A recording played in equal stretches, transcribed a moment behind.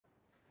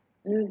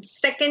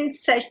second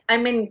session, I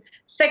mean,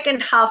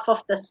 second half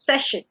of the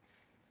session.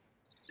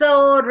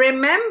 So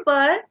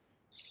remember,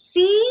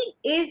 C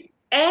is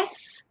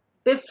S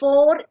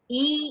before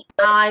E,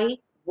 I,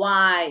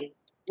 Y.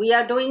 We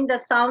are doing the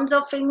sounds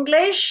of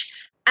English.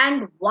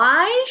 And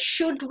why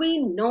should we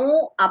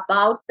know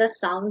about the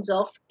sounds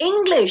of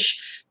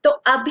English? So,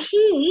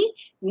 abhi,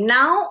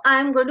 now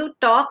I'm going to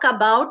talk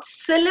about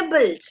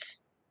syllables.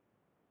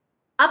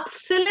 अब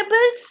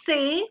syllables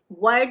से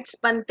words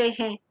बनते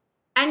हैं.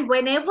 And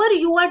whenever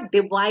you are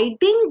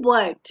dividing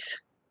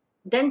words,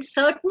 then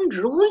certain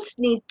rules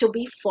need to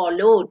be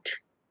followed.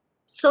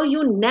 So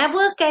you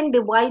never can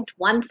divide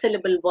one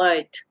syllable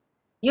word.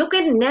 You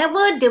can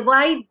never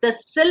divide the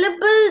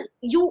syllable.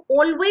 You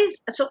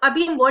always, so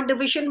abhi in word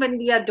division when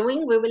we are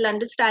doing, we will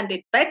understand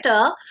it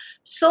better.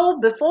 So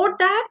before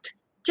that,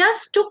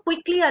 just to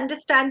quickly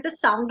understand the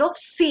sound of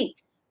C.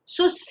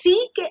 So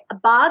C के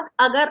बाद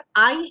अगर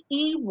I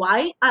E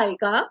Y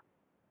आएगा,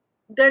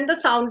 then the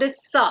sound is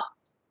sa.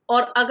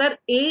 और अगर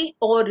A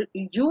or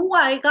U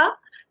आएगा,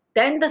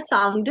 then the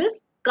sound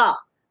is ka.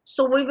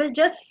 So we will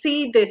just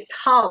see this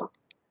how.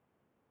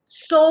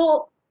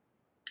 So,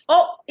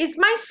 oh, is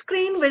my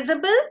screen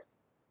visible?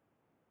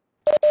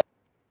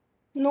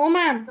 No,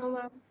 ma'am. No,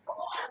 ma'am.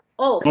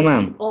 Oh, No,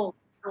 ma'am. oh,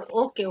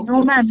 okay, No,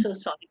 okay. ma'am. So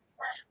sorry.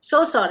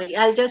 So sorry.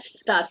 I'll just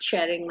start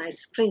sharing my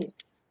screen.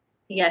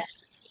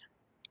 Yes.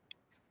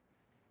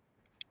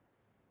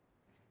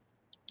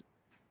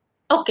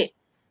 Okay.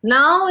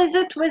 Now is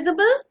it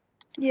visible?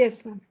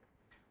 Yes, ma'am.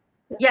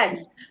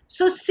 Yes.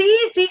 So C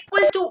is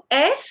equal to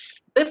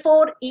S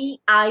before E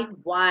I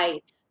Y.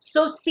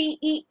 So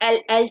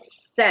CELL,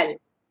 cell,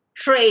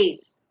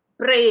 trace,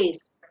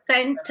 brace,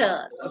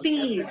 center,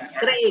 seize,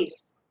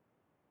 grace.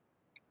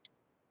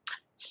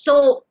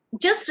 So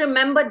just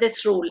remember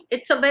this rule.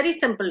 It's a very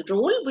simple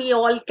rule. We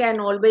all can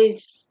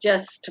always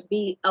just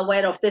be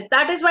aware of this.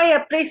 That is why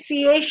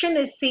appreciation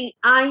is CI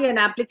and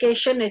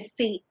application is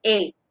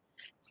CA.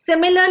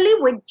 Similarly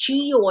with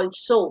G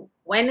also,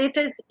 when it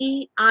is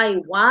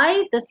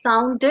EIY, the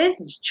sound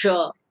is J.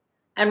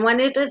 And when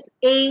it is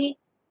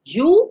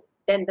AU,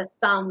 then the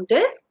sound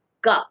is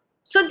G.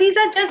 So these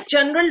are just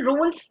general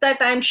rules that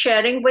I'm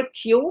sharing with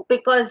you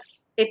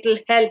because it will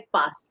help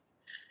us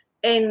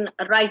in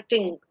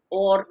writing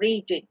or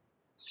reading.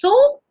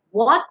 So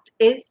what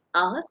is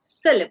a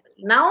syllable?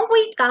 Now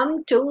we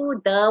come to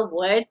the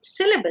word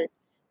syllable.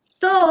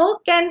 So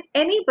can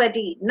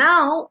anybody,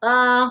 now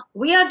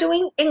we are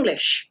doing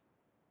English.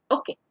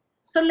 Okay.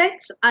 So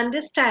let's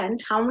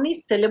understand how many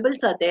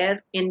syllables are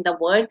there in the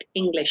word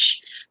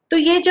English. तो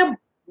ये जब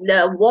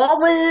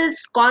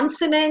vowels,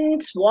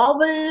 consonants,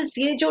 vowels,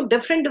 ये जो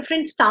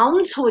different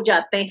sounds हो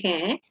जाते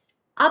हैं,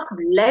 अब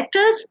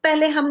letters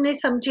पहले हमने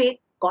समझे,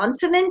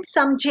 consonants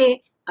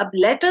समझे, अब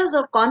letters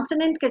और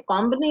consonant के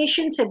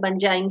combination से बन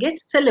जाएंगे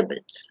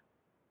syllables.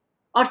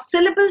 और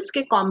syllables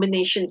के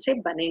combination से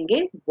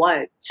बनेंगे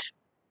words.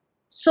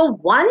 So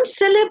one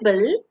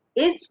syllable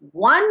is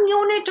one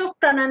unit of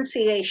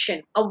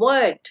pronunciation, a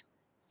word.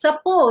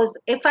 Suppose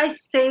if I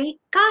say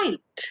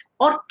kite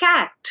or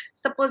cat,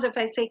 suppose if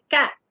I say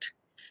cat,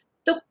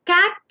 तो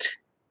cat,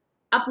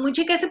 अब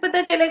मुझे कैसे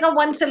पता चलेगा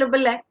one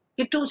syllable है,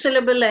 कि two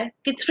syllable है,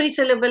 कि three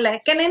syllable है?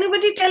 Can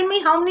anybody tell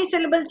me how many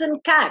syllables in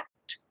cat?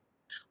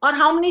 Or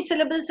how many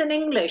syllables in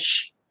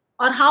English?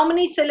 Or how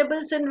many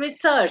syllables in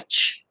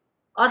research?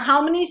 Or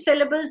how many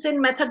syllables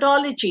in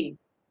methodology?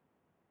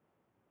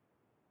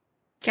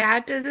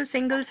 Cat is a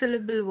single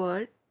syllable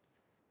word,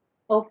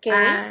 Okay.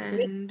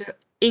 and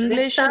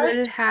English will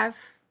Research. have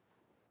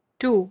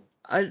two.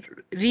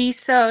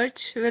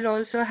 Research will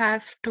also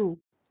have two.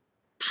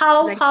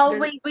 How Like how the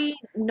will we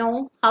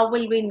know? How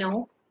will we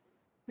know?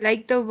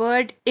 like the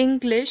word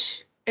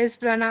English is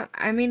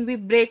I mean, we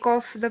break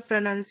off the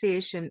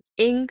pronunciation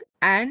ing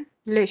and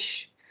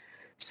lish.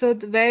 So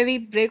where we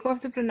break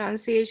off the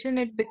pronunciation,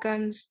 it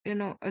becomes,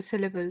 a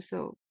syllable.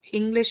 So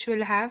English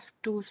will have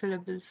two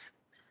syllables.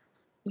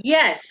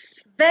 Yes,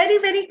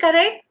 very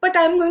correct. But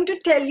I'm going to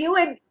tell you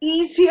an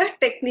easier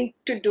technique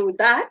to do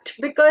that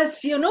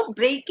because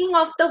breaking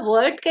of the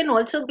word can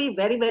also be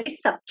very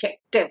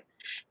subjective.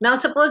 Now,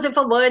 suppose if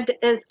a word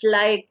is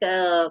like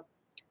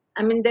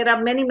I mean, there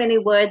are many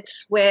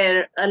words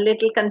where a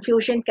little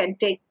confusion can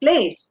take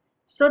place.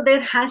 So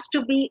there has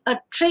to be a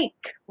trick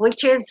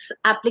which is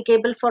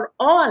applicable for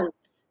all.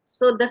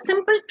 So the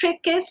simple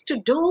trick is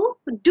to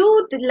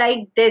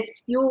like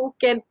this. You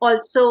can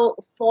also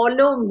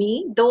follow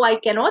me, though I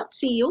cannot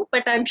see you,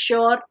 but I'm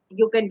sure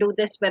you can do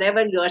this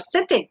wherever you are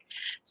sitting.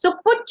 So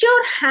put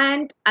your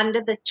hand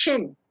under the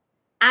chin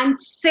and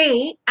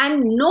say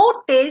and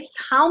notice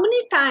how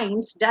many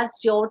times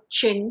does your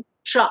chin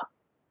drop.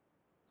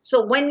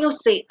 So when you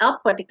say a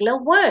particular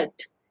word,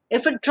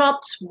 if it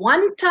drops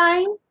one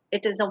time,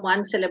 it is a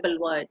one syllable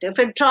word. If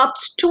it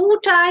drops two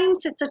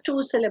times, it's a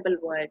two syllable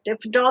word.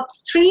 If it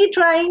drops three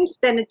times,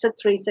 then it's a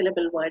three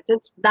syllable word.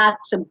 It's that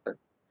simple.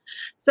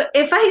 So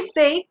if I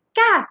say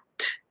cat,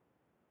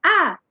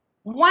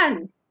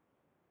 one,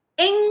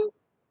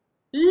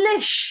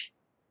 English,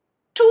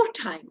 two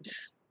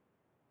times,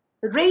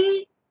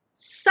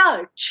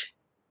 research,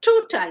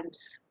 2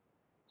 times.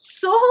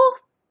 So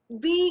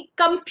we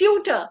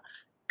computer,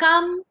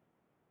 computer,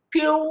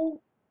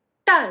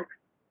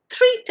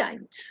 3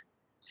 times.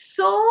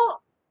 So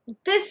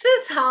this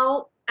is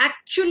how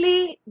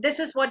actually this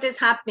is what is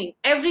happening.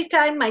 Every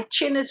time my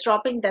chin is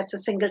dropping, that's a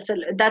single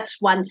syllable,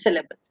 that's one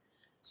syllable.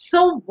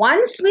 So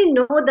once we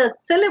know the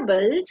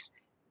syllables,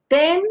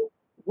 then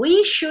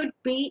we should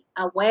be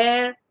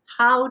aware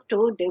how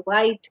to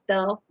divide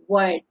the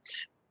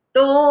words.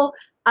 So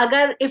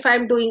agar if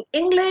I'm doing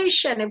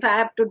English and if I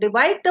have to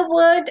divide the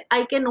word,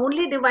 I can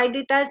only divide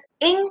it as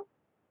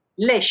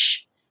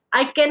English.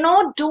 I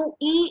cannot do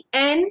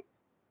en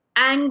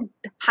and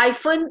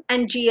hyphen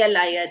and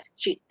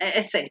glish.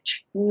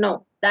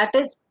 No, that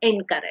is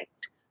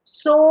incorrect.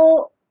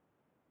 So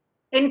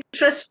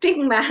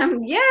interesting,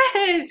 ma'am.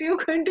 Yes, you're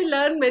going to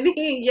learn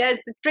many, yes,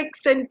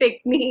 tricks and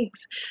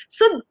techniques.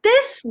 So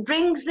this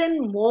brings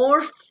in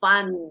more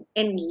fun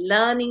in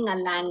learning a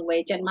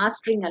language and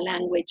mastering a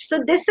language.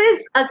 So this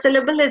is a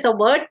syllable is a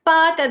word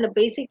part and the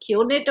basic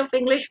unit of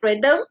English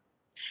rhythm.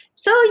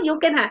 So you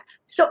can have,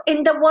 so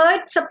in the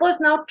word, suppose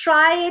now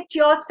try it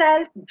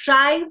yourself,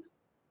 drive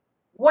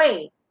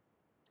way.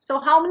 So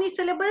how many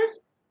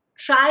syllables?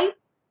 Drive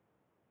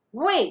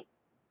way,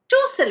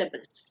 2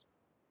 syllables.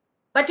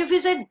 But if you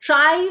say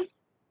drive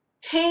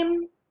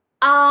him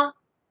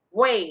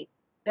away,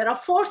 there are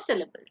 4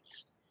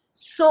 syllables.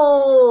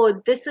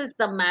 So this is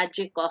the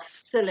magic of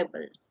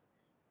syllables.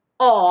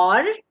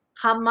 Or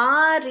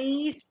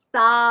hamari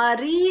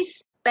sari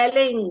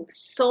spelling.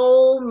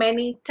 So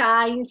many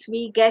times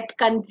we get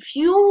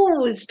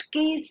confused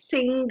कि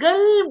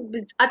single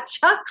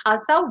अच्छा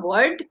खासा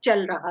word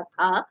चल रहा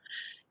था,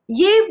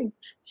 ये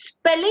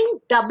spelling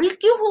double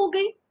क्यों हो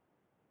गई?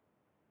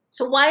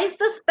 So why is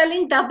the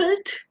spelling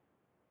doubled?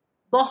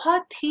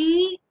 बहुत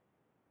ही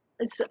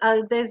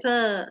there's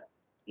a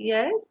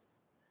yes.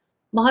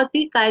 बहुत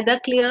ही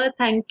कायदा clear.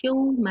 Thank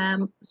you,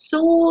 ma'am.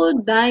 So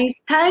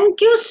nice.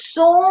 Thank you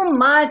so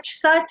much.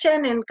 Such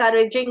an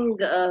encouraging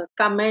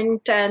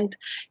comment, and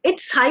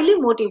it's highly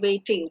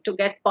motivating to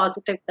get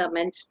positive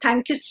comments.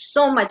 Thank you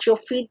so much. Your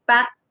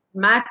feedback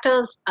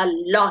matters a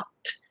lot.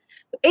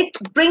 It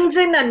brings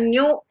in a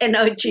new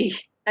energy,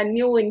 a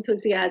new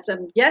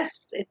enthusiasm.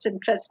 Yes, it's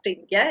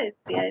interesting. Yes,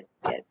 yes,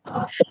 yes.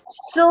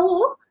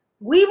 So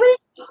we will,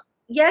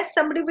 yes,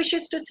 somebody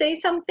wishes to say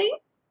something.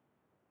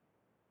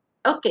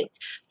 Okay,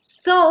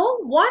 so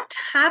what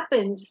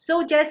happens?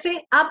 So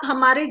जैसे अब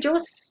हमारे जो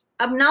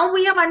अब now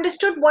we have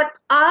understood what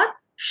are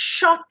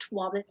short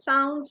vowel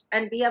sounds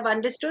and we have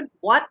understood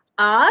what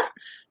are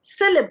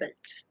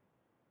syllables.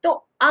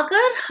 तो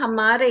अगर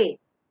हमारे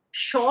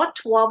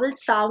short vowel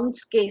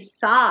sounds के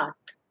साथ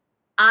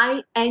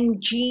ing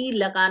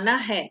लगाना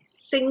है,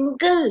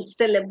 single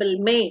syllable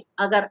में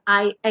अगर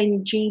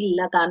ing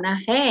लगाना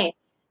है,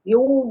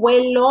 you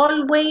will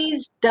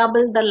always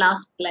double the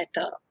last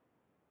letter.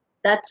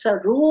 That's a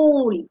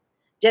rule.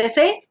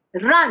 जैसे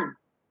run,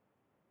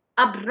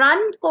 अब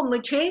run को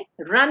मुझे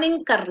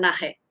running करना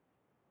है,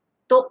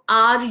 तो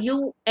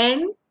RUNNING.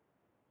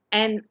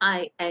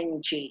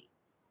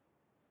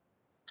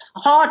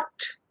 hot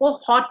को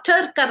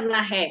hotter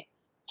करना है,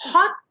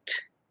 hot,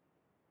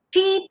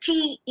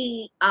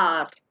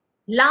 TTER.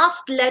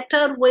 Last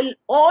letter will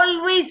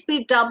always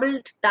be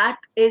doubled. That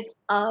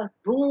is a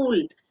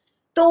rule.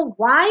 So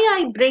why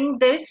I bring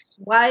this,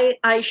 why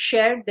I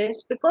share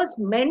this, because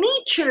many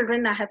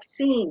children I have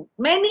seen,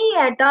 many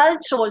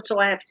adults also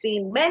I have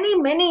seen,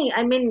 many,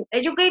 I mean,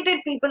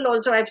 educated people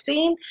also I have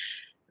seen,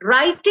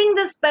 writing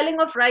the spelling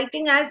of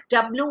writing as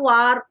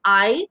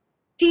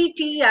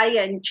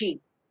WRITTING.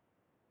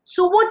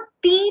 So वो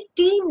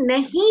TT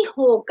नहीं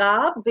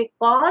होगा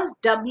because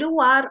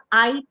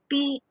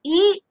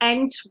WRITE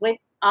ends with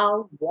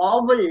a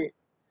vowel.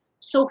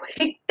 So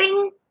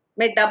hitting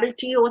में double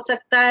T हो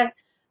सकता है,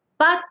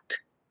 but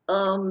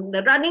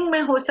running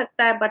में हो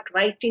सकता है, but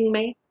writing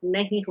में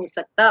नहीं हो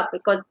सकता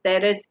because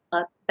there is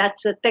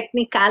that's a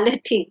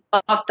technicality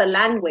of the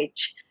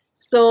language.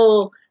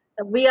 So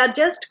we are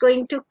just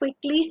going to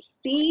quickly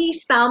see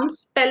some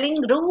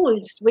spelling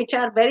rules which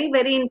are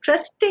very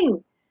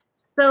interesting.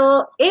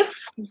 So if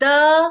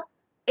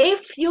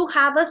you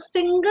have a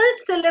single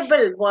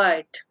syllable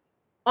word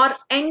or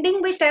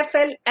ending with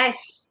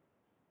FLS,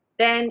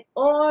 then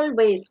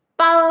always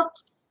puff,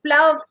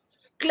 fluff,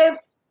 cliff,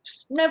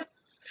 sniff,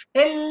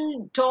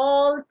 hill,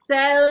 doll,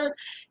 sell,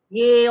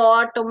 ये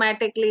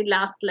automatically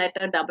last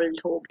letter doubled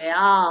हो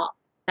गया.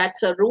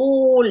 That's a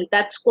rule.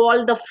 That's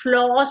called the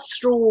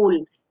floss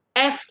rule.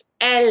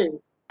 FL.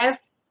 F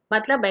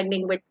मतलब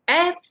ending with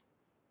F,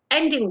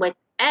 ending with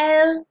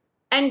L,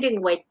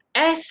 ending with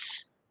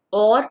S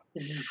or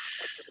Z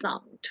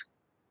sound.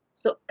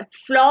 So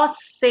floss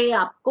से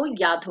आपको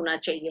याद होना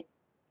चाहिए.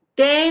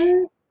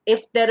 Then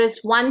if there is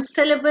one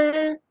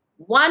syllable,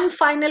 one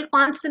final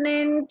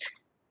consonant,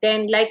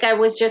 then like I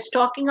was just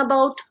talking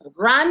about,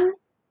 run,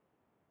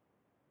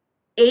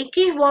 एक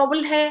ही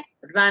vowel है,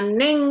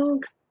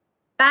 running,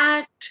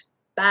 bat,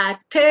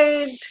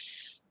 batted,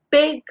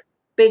 big,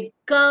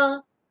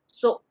 bigger.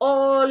 So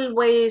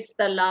always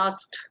the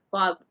last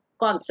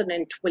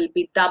consonant will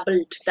be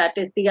doubled. That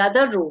is the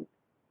other rule.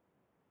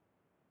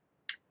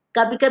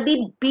 कभी कभी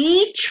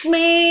बीच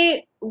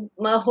में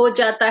हो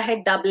जाता है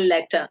double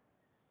letter,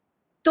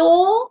 तो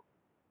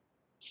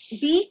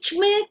बीच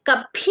में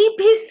कभी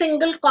भी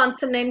सिंगल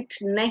कॉन्सोनेंट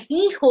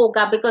नहीं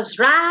होगा, बिकॉज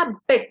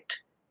रैबिट,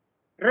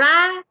 रा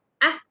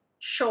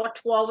short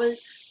vowel,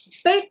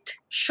 bit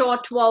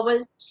short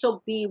vowel,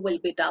 so b will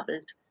be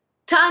doubled.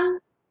 Ton,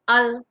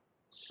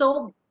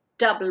 so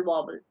double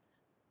vowel.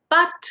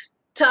 But,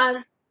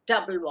 tur,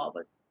 double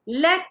vowel.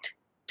 Let,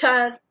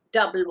 tur,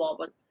 double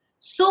vowel.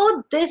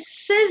 So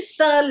this is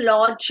the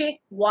logic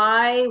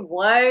why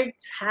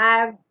words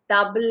have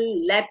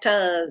double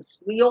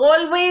letters. We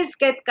always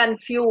get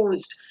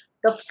confused.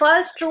 The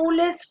first rule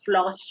is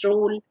floss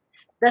rule.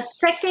 The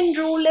second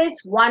rule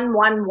is one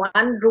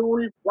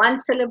rule, one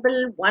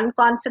syllable, one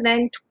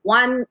consonant,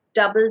 one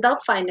double the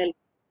final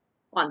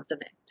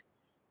consonant.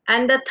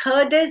 And the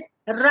third is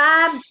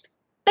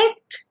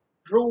rabbit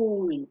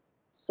rule.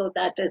 So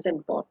that is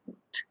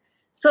important.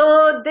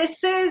 So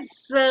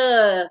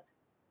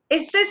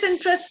is this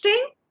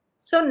interesting?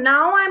 So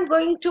now I'm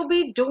going to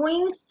be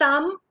doing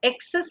some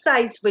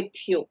exercise with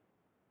you.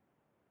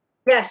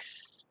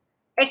 Yes,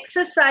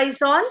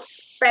 exercise on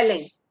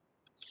spelling.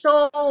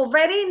 So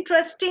very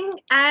interesting,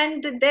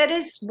 and there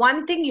is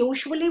one thing,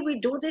 usually we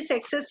do this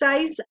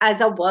exercise as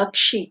a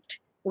worksheet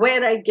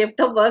where I give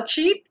the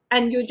worksheet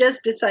and you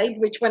just decide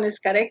which one is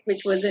correct,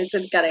 which one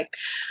isn't correct.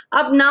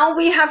 Now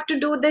we have to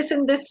do this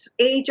in this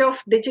age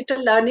of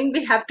digital learning.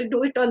 We have to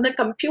do it on the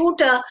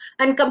computer,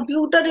 and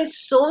computer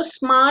is so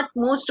smart,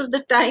 most of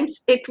the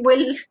times it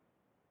will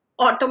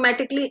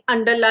automatically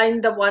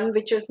underline the one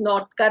which is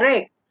not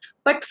correct.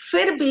 But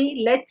फिर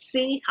भी, let's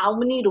see how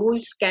many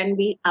rules can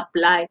we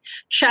apply.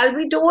 Shall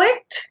we do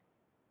it?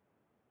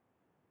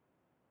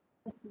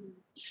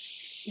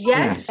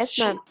 Yes. Yes,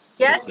 ma'am.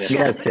 Yes.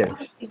 Yes, yes.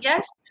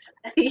 Yes.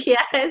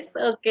 Yes.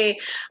 Okay.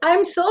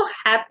 I'm so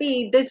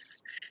happy.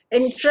 This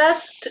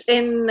interest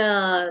in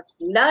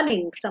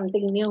learning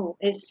something new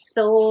is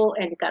so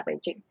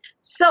encouraging.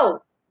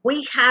 So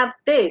we have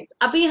this.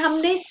 अभी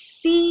हमने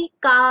C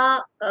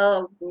का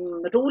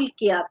rule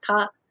किया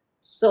था.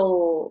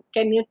 So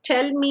can you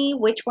tell me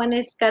which one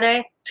is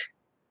correct?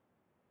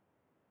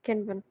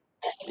 Second one.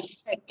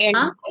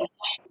 Huh?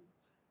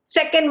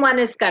 Second one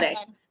is correct.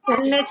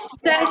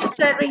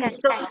 Necessary.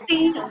 So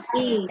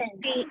C-E.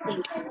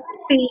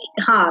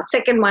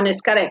 Second one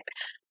is correct.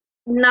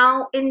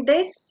 Now in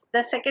this,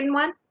 the second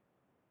one?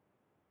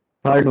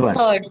 Third one.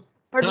 Third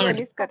one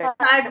is correct.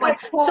 Third one.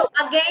 So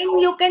again,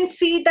 you can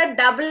see the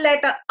double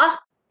letter A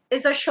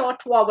is a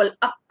short vowel.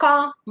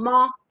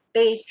 Accommodation.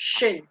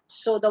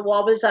 So the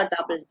vowels are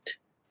doubled.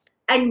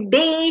 And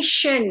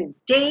dation,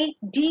 D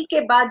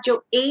के बाद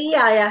जो A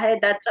आया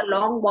है, that's a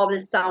long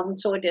vowel sound,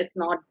 so it is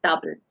not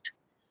doubled.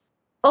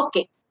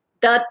 Okay,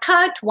 the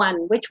third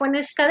one, which one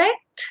is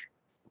correct?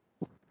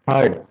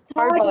 Third.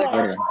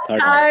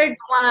 Third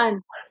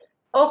one.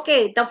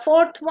 Okay, the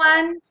fourth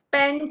one,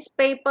 pens,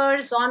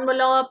 papers,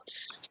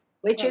 envelopes,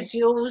 which is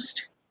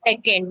used?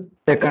 Second.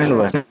 Second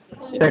one.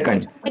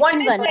 Second. What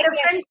is the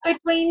difference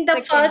between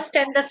the first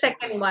and the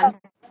second one?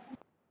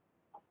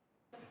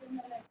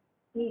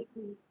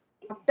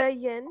 After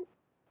N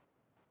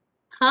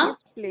Huh?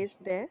 is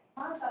placed there.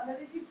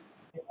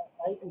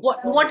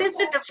 What is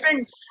the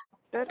difference?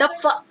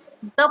 After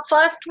The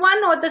first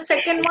one or the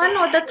second one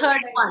or the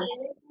third one?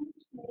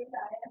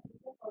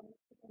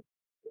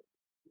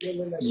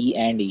 E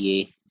and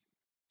A.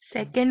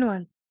 Second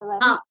one.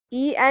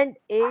 E and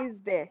A is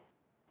there.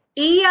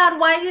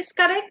 E-R-Y is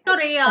correct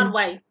or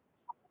A-R-Y?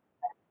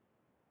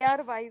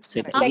 ARY is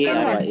correct. Second Second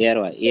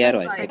one.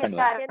 one. Second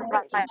one.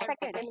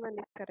 Second one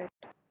is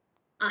correct.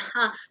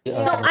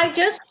 So I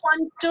just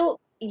want to,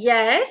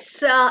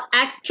 yes,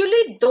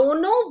 actually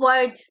दोनों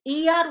words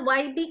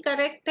ERY भी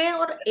correct है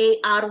और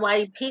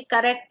ARY भी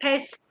correct है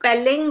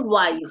spelling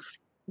wise.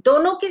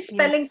 दोनों की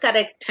spelling Yes.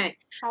 correct है.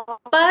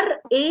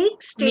 पर एक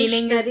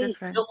Meaning is stationery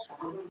different.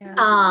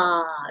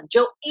 Yeah.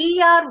 जो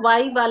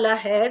ERY वाला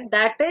है,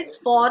 that is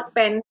for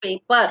pen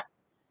paper.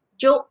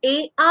 जो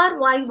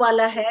ARY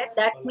वाला है,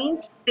 that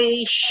means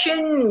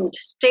stationed.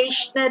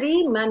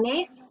 Stationary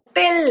माने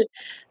still.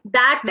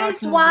 That Not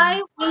is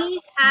why moving.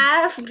 we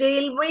have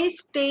railway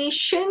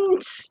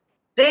stations.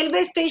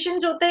 Railway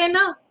stations होते हैं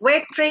ना,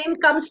 where train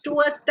comes to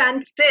a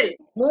standstill.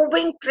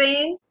 Moving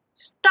train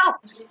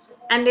stops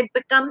and it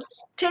becomes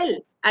still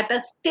at a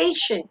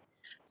station.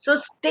 So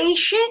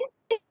station,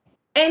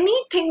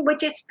 anything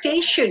which is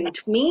stationed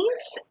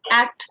means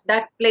at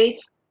that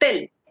place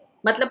still.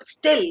 मतलब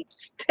still,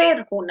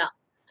 स्थिर होना.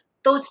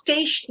 तो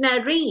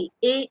stationary,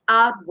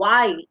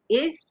 ARY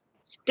is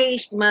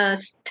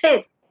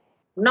स्थिर,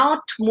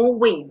 not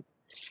moving,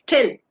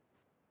 still.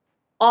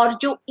 और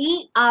जो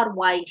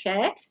ERY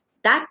है,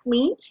 that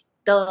means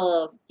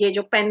ये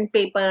जो pen,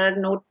 paper,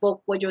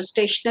 notebook, वो जो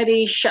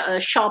stationery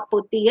shop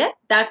होती है,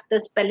 that the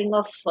spelling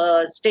of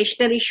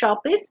stationery shop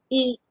is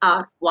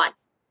ERY.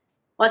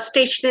 Or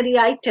stationery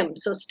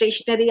items, so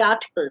stationery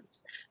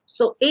articles.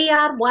 So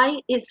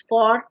ARY is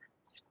for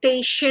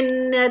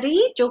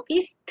stationery जो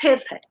कि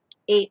स्थिर है.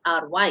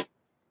 A-R-Y.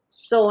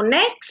 So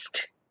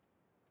next,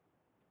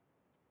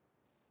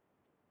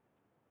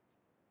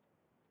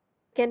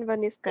 Second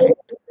one is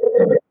correct.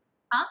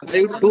 huh?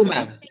 5-2,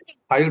 ma'am.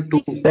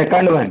 5-2.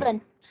 Second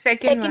one.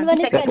 Second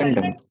one. Second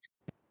one.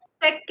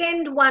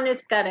 Second one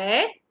is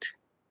correct.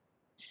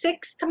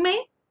 Sixth में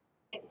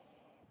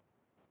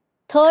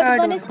Third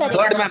one.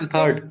 Third, ma'am.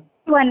 Third.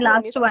 One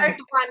last one. third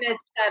one is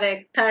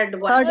correct. Third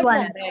one is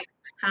correct.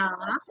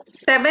 हाँ.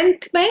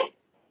 Seventh में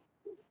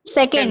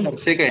Second, ma'am.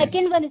 Second.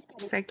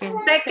 Second.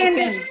 second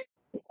is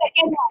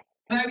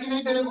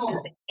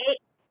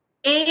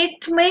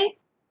eighth में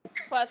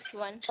First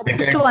one.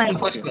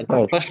 First.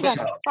 First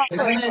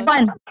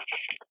one.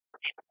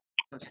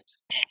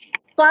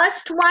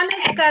 First one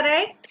is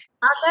correct.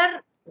 अगर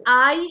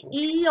आई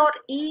ई और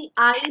ई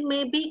आई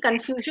में भी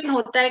confusion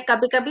होता है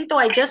कभी कभी, तो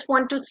आई जस्ट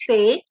वांट टू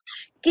से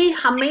कि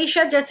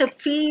हमेशा जैसे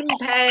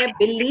फील्ड है,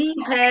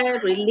 बिलीव है,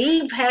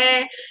 रिलीव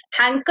है,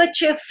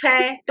 हैंकरचिफ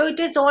है, तो इट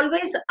इज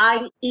ऑलवेज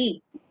आई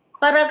ई.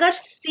 पर अगर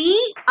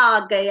सी आ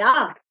गया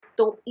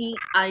तो ई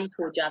आई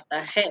हो जाता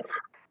है.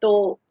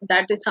 तो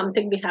that is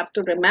something we have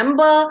to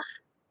remember.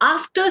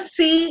 After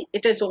see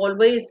it is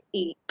always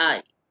E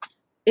I.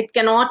 It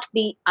cannot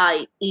be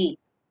IE.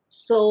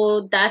 So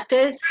that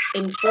is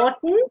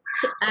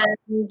important.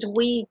 And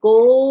we go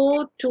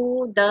to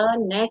the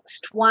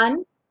next one.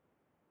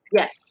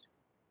 Yes.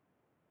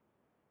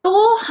 तो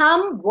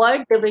हम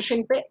वर्ड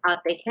डिविजन पे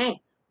आते हैं,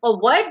 और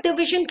word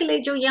division के लिए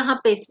जो यहाँ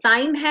पे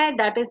साइन है,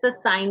 that is the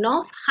sign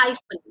of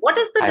hyphen. What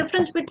is the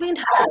difference between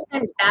hyphen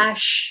and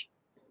dash?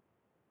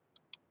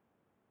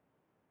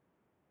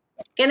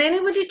 Can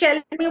anybody tell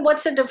me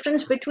what's the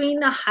difference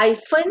between a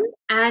hyphen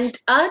and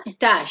a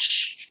dash?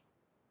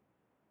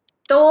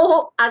 तो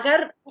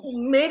अगर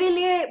मेरे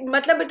लिए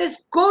मतलब it is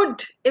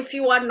good if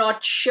you are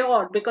not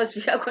sure, because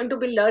we are going to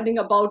be learning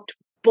about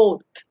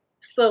both.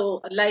 So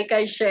like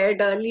I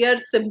shared earlier,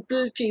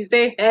 simple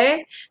चीजें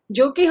हैं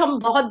जो कि हम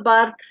बहुत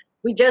बार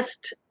we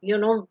just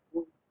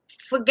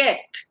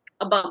forget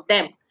about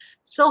them.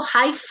 So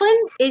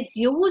hyphen is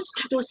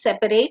used to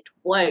separate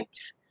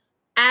words,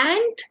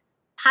 and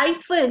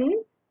hyphen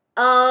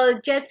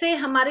जैसे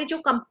हमारे जो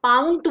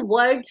compound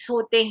words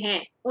होते हैं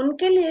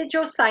उनके लिए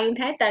जो साइन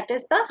है दैट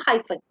इज द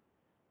हाइफन.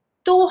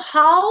 तो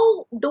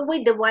how do we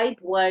divide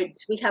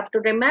words? We have to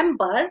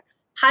remember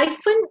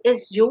hyphen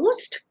is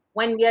used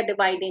when we are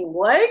dividing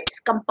words,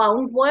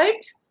 compound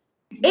words.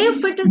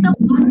 If it is a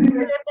one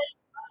syllable,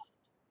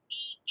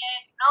 we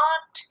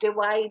cannot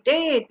divide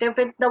it.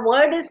 If the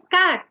word is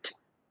cat,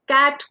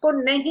 cat को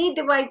नहीं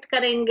divide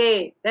करेंगे,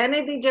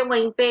 रहने दीजिए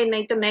वहीं पे,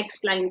 नहीं तो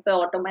next line पे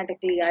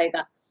ऑटोमेटिकली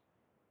आएगा.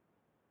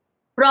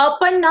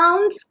 Proper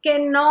nouns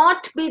can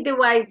not be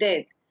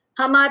divided.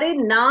 हमारे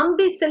नाम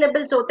भी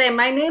syllables होते हैं.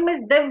 My name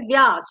is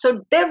Divya, so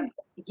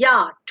Divya,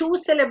 2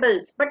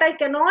 syllables, but I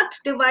cannot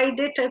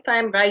divide it if I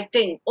am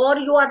writing, or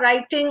you are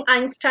writing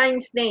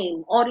Einstein's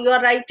name, or you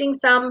are writing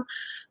some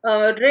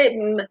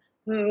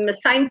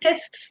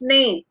scientist's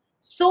name.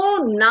 So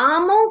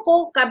नामों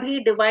को कभी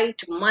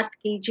divide मत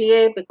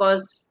कीजिए,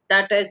 because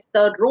that is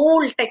the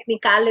rule,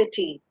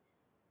 technicality.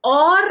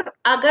 और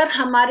अगर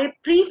हमारे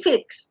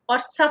prefix और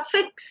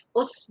suffix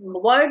उस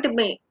वर्ड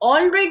में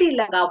ऑलरेडी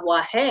लगा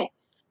हुआ है,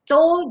 तो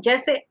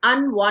जैसे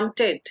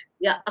अनवांटेड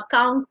या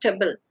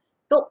अकाउंटेबल,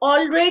 तो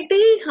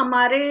ऑलरेडी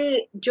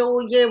हमारे जो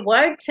ये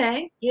वर्ड्स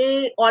हैं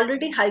ये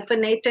ऑलरेडी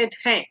हाइफनेटेड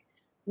हैं.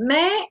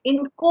 मैं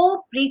इनको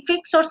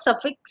प्रीफिक्स और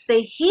सफिक्स से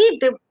ही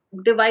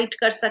डिवाइड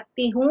कर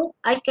सकती हूँ.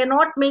 I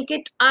cannot make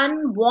it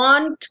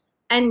अनवांट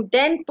and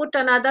then put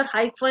another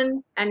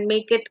hyphen and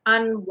make it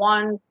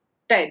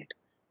unwanted.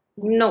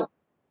 No,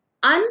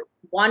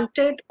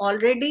 unwanted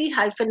already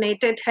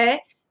hyphenated है,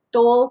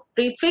 तो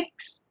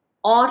prefix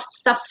और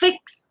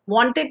suffix,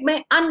 wanted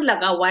में un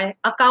लगा हुआ है,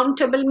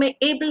 accountable में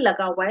able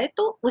लगा हुआ है,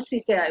 तो उसी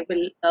से I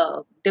will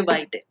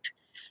divide it.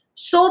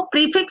 So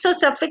prefix और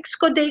suffix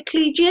को देख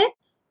लीजिए,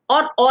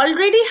 और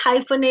already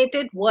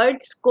hyphenated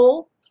words को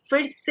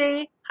फिर से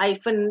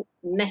hyphen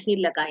नहीं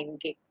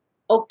लगाएंगे.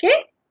 Okay?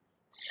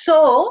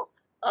 So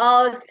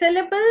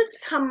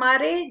syllables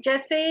हमारे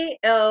जैसे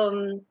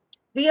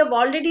we have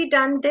already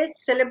done this.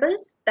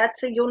 Syllables,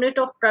 that's a unit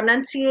of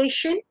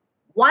pronunciation.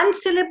 One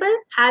syllable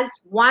has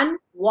one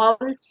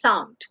vowel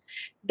sound.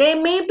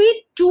 There may be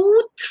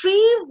 2,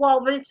 3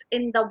 vowels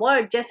in the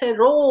word. Just a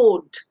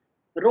road.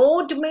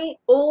 Road में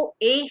O,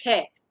 A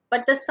है,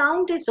 but the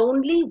sound is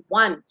only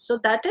one. So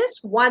that is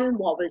one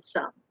vowel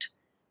sound.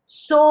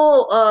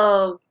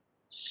 So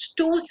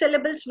 2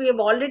 syllables we have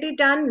already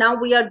done. Now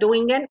we are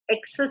doing an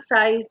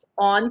exercise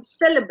on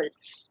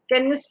syllables.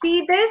 Can you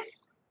see this?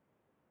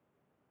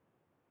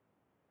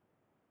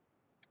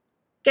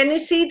 Can you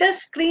see the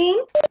screen?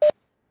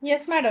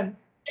 Yes, madam.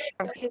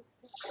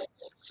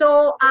 So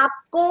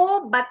आपको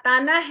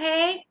बताना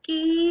है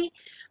कि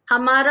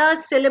हमारा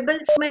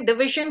syllables में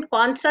division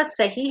कौन सा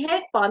सही है,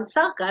 कौन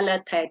सा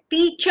गलत है.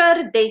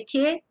 टीचर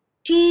देखिए,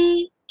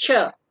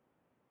 teacher.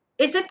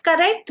 Is it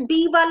correct?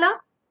 B वाला?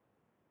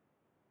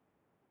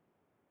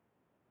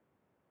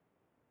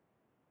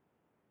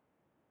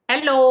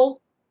 Hello.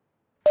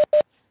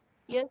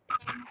 Yes.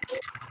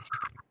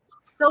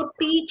 So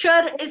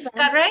teacher is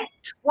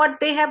correct. What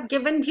they have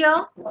given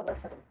here?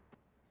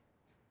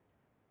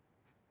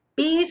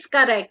 B is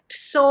correct.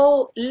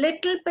 So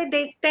little पे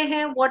देखते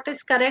हैं what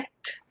is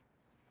correct.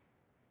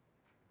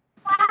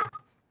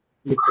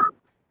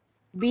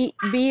 B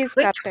is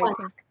Which correct, I one?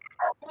 think.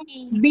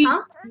 B.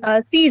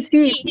 Huh? C. C.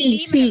 Lee,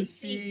 C. madam.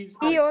 C.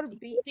 C or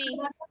B? C.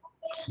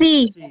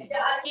 C.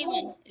 C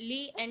one.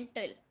 Lee and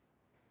tell.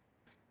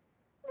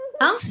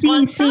 Huh? C.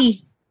 कौन सा?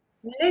 C.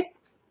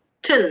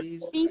 Little.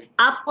 C.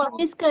 आप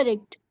What is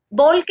correct?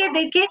 बोल के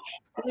देखिए.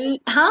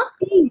 हाँ?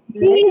 C.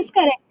 C is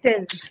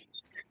correct.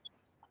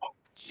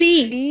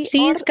 C. B C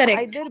or is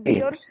correct. either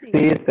B or C C.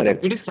 is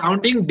correct. It is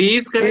sounding D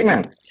is C, correct.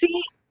 ma'am. C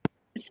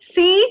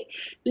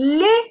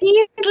little C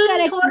is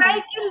correct. हो रहा है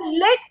कि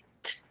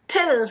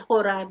little हो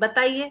रहा है?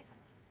 बताइए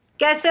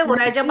कैसे हो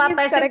रहा है जब D आप is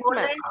ऐसे correct, बोल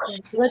ma'am.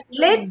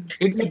 रहे हैं?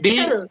 It's D.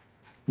 Little.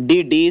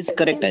 D is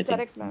correct, D I is think.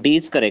 correct, ma'am. D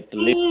is correct. D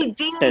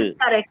is Little.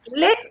 correct.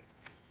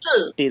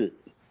 Little. Till.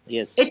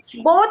 Yes. It's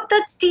both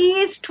the T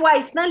is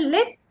twice, na?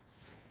 Lit.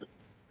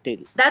 Till.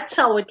 That's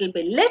how it will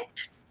be.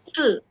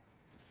 Little.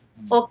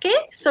 Okay,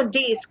 so D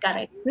is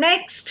correct.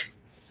 Next.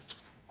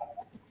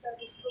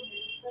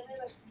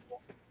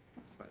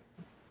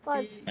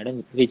 First.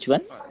 Madam, which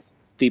one?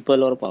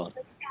 People or power?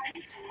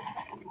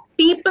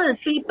 People,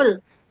 people.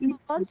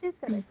 First is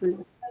correct.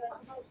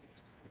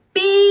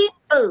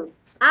 People.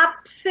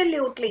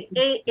 Absolutely.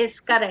 A is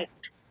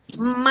correct.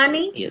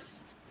 Money.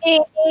 Yes. A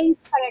is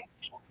correct.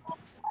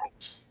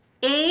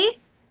 A.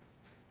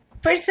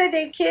 फिर से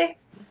देखिए.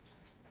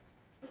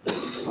 D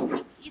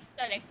is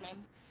correct, ma'am.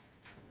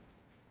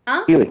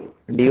 हाँ?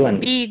 D1.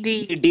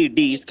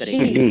 D is correct.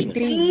 D.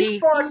 D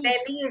for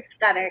Delhi is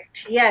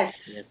correct.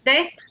 Yes. Yes.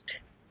 Next.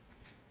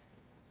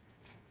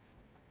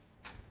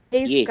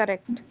 A is A.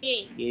 correct.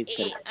 A. is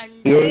correct. And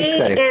A is A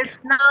correct. is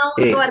now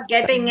A. you are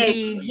getting it.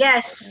 B.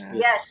 Yes.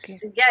 Yes.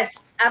 Okay. Yes.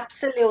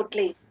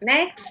 Absolutely.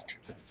 Next.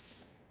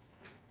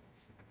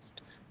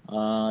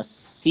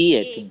 C,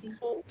 I think.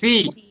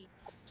 C.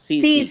 C.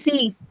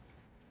 C.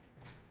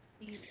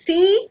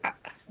 C.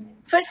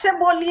 फिर से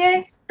बोलिए.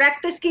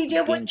 Practice कीजिए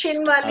वो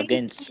चिन्ह वाली.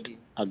 Against.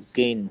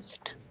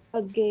 Against.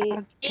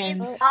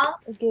 Against. हाँ.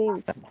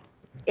 Against.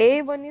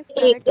 A1 is A.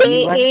 correct. A.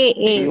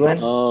 D1.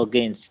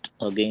 Against.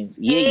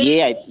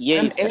 Yeah,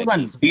 is correct.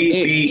 A1. A.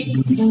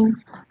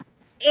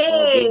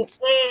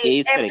 Against. A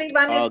is correct.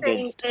 Everyone is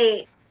saying Against. A.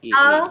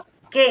 A.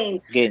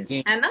 Against. Against.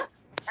 है ना?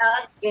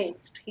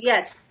 Against.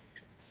 Yes.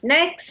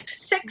 Next.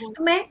 Sixth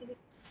में.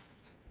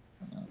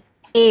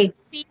 A.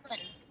 C1.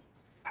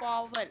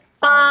 Power.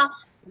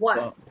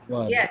 Power.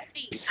 Yes.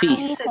 C.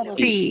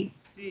 Absolutely.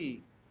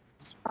 C.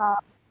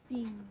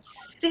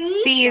 C.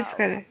 C is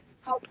correct.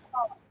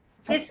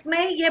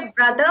 इसमें ये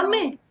brother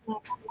में.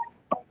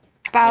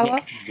 Power.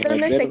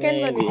 Brother second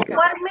one is correct.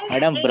 Power में.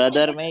 Madam, A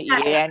brother is में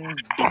correct.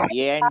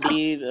 A and D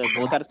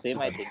both are same,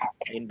 I think.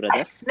 In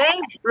brother. नहीं.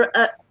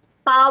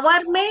 Power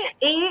में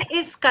A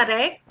is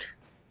correct.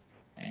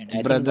 And I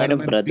think Brother madam,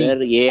 में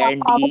brother A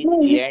and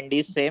D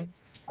is same.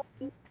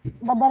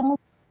 Brother में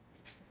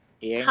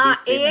A and हाँ.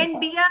 D A same. I and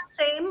think. D are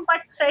same,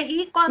 but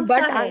सही कौन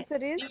But सा है?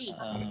 answer is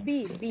B.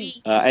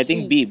 B. I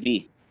think B.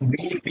 B.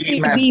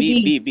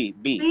 B.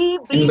 B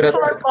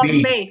for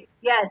Bombay.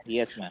 Yes.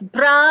 Yes, ma'am.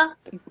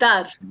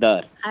 Brother.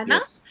 There. है ना?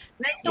 Yes.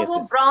 नहीं तो Yes, वो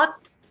yes.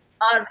 broth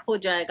और हो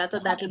जाएगा तो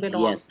that will be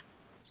wrong. Yes.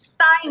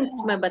 Science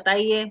में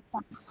बताइए.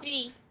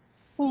 C.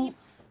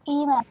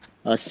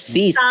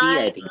 C,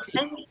 I think.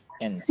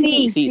 And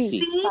C. C.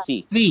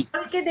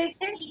 बोल के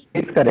देखिए.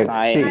 Is correct.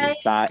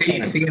 Science.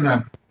 Science.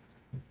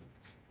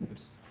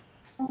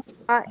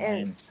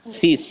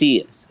 C.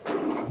 Yes.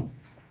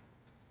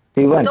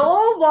 C1. दो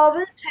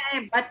vowels हैं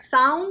but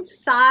sound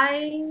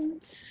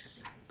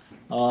science.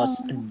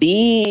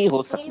 D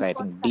हो सकता है, I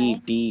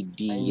think. D.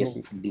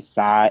 Yes.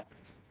 Decide.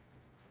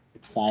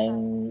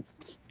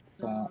 Science.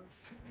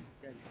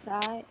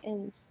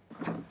 Science.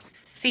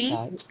 C.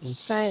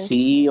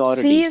 C or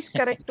C D. is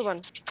correct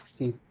one.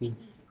 C. C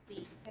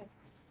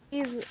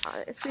is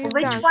the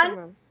Which answer, one?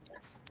 ma'am.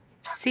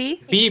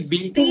 C. B.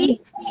 C.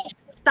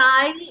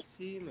 Sci.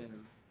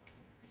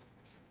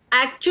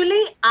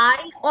 Actually I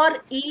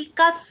और E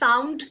का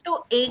sound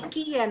तो एक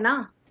ही है ना.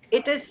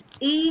 It is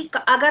E.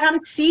 अगर हम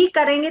C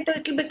करेंगे तो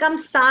it will become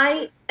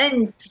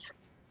science.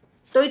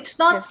 So it's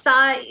not Yes.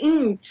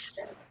 science.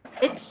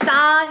 It's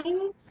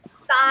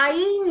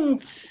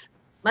science.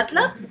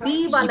 मतलब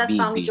B वाला B.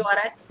 sound जो आ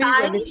रहा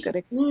है. B1 is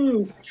correct.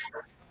 Science.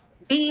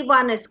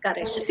 B1 is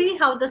correct. See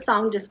how the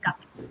sound is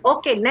coming.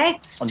 Okay,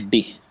 next.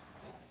 D.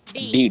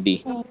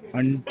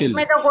 Until.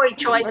 इसमें तो कोई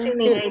choice ही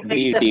नहीं है.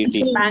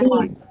 D. Bang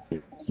on.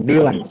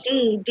 D1.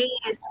 D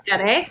is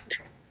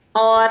correct.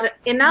 और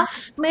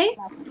enough में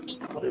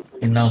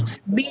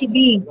B.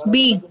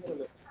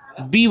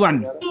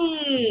 B1.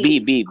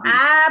 B.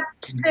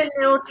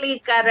 Absolutely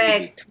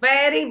correct.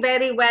 Very,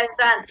 very well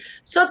done.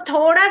 So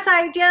थोड़ा सा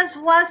ideas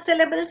हुआ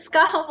syllables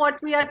का,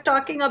 what we are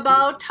talking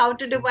about, how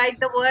to divide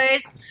the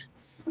words.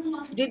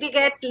 Did you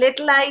get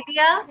little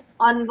idea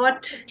on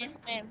what? Yes,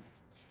 ma'am.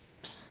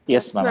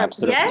 Yes, ma'am. Ma'am.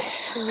 Absolutely.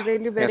 Yes? It's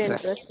really very Yes,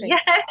 yes. interesting.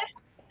 Yes.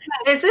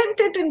 Isn't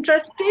it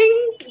interesting?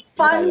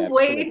 Fun Yeah,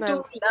 way Yes, to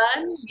absolutely. ma'am.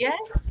 learn.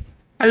 Yes.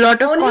 A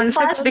lot of Only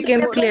concepts first Good, became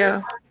good. syllable.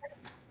 clear.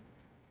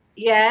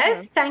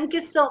 Yes, Ma'am. thank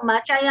you so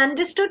much. I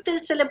understood till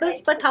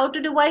syllables, but how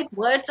to divide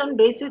words on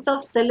basis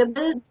of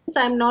syllables,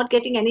 I'm not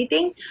getting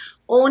anything.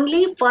 Only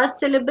first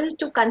syllable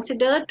to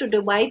consider to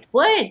divide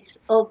words.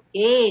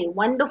 Okay,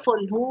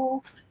 wonderful.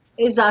 Who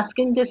is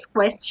asking this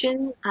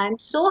question? I'm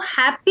so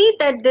happy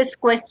that this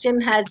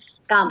question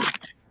has come.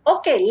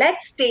 Okay,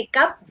 let's take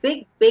up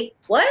big, big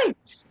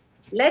words.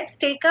 Let's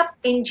take up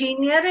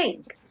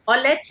engineering, or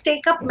let's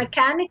take up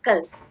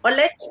mechanical, or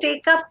let's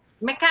take up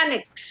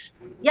mechanics.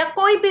 या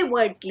कोई भी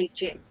word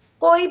लीजिए,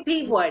 कोई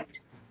भी word.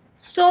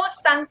 So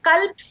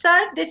संकल्प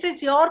sir, this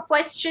is your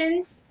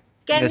question.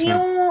 Can Yes, you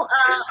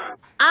ma'am.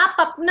 आप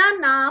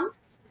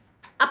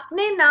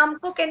अपने नाम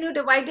को can you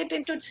divide it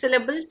into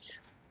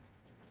syllables?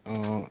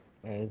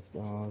 As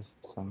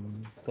some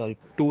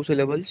two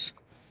syllables.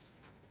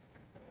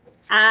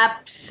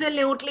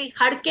 Absolutely.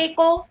 हड़के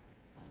को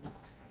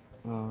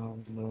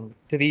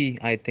Three,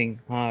 I think.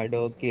 Hard.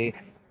 Okay.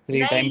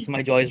 Three नहीं, times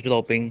my jaw is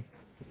dropping.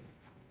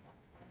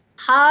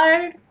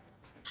 हड़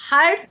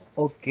हड़के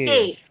Okay.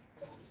 Okay.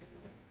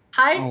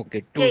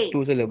 हड़के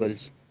Two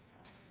syllables.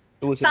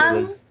 Two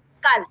syllables.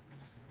 संकल्प.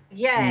 Hmm.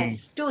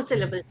 Yes, two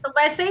syllables. So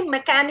वैसे ही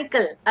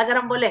mechanical अगर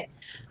हम बोले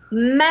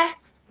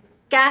mechanical.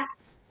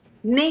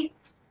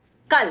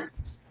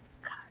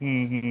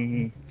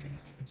 Hmm.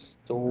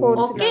 Four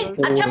So okay,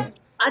 syllables, अच्छा. ma'am.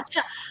 four.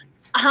 अच्छा,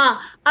 हाँ.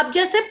 अब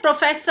जैसे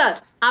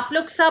प्रोफेसर, आप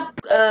लोग सब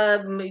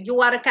यू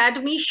आर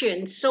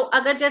अकेडमिशियन, सो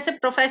अगर जैसे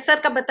प्रोफेसर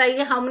का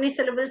बताइए, how many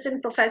syllables in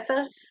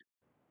professors?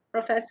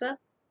 Professor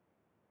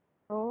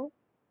Oh,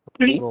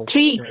 Three.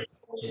 Professor.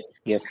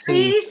 Yes.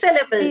 Three. Three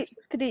syllables.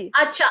 three.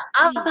 अच्छा,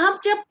 अब हम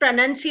जब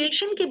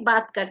प्रोनाउंसिएशन की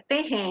बात करते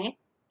हैं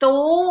तो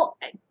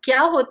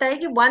क्या होता है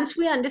कि once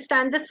we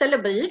understand the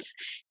syllables,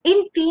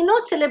 इन तीनों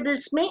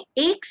सिलेबल्स में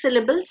एक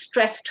सिलेबल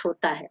स्ट्रेस्ड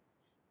होता है.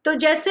 तो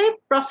जैसे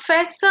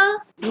प्रोफेसर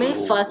में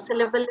first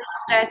syllable is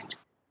stressed,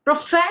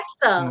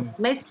 professor Hmm.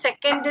 में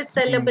second Hmm.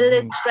 syllable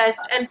is Hmm.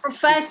 stressed, and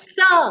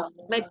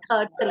professor में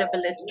थर्ड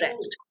syllable is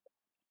stressed.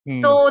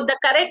 तो Hmm. the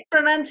correct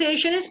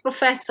pronunciation is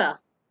professor,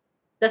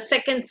 the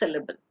second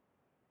syllable.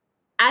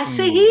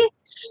 ऐसे ही Hmm.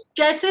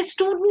 जैसे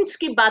स्टूडेंट्स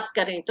की बात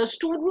करें तो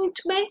स्टूडेंट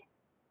में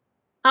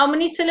how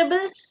many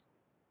syllables?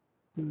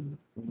 Hmm.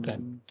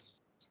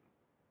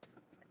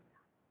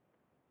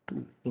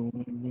 Two.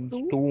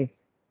 Two.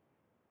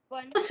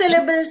 One. Two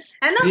syllables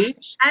है ना? Three.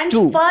 And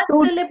Two. first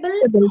Two syllable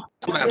syllables.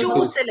 two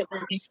Two.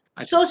 syllables.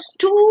 अच्छा. So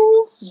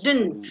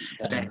students.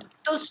 Right.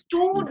 तो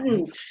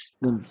स्टूडेंट्स,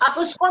 Students. अब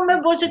उसको मैं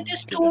बोल सकती हूँ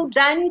Students.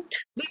 स्टूडेंट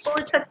भी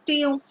बोल सकती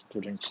हूँ,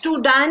 Students.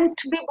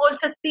 स्टूडेंट भी बोल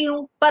सकती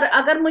हूँ, पर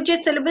अगर मुझे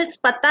सिलेबल्स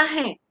पता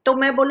है तो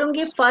मैं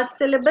बोलूंगी first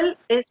syllable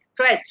is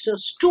stress, so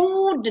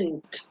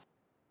student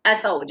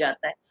ऐसा हो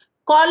जाता है.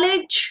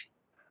 कॉलेज,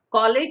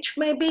 कॉलेज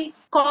में भी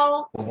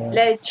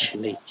college,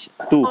 College.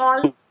 Two.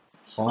 Call Two.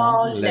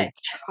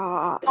 College.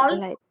 College,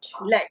 College.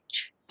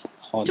 College,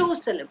 Hall. To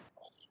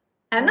syllables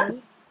है ना? Hall.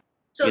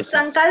 So Yes. Yes.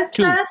 Sankalp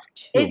Two. sir,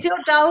 Two. is your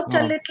doubt a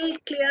Uh, little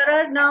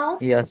clearer now?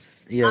 yes.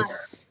 Yes.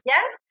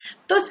 Yes.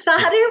 तो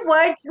सारे Yes.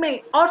 Words में,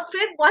 और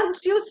फिर once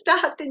you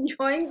start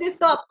enjoying this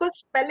तो आपको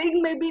spelling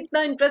में भी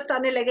इतना इंटरेस्ट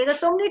आने लगेगा.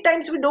 So many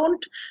times we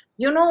don't,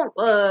 you know,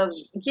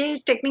 ये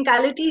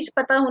technicalities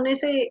पता होने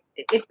से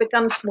it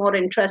becomes more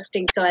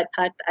interesting. So I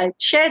thought I'd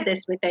share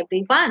this with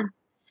everyone.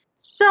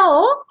 So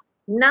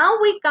now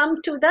we come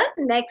to the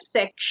next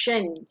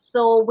section.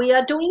 So we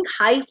are doing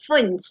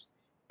hyphens.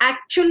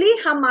 Actually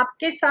हम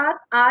आपके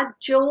साथ आज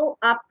जो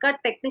आपका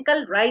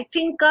टेक्निकल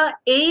राइटिंग का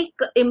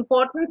एक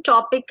इम्पोर्टेंट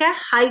टॉपिक है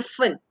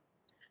hyphen.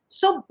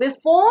 So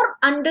before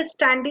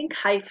understanding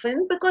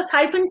hyphen, because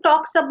hyphen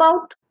talks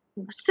about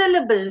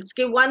syllables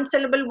कि one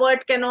syllable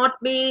word cannot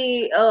be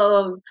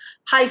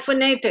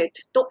hyphenated.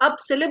 तो अब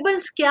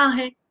syllables क्या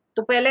है?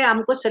 तो पहले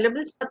हमको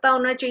syllables पता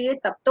होना चाहिए,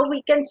 तब तो we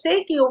can say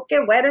कि okay,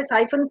 where is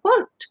hyphen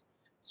put?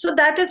 So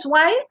that is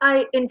why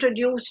I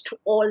introduced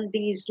all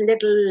these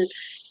little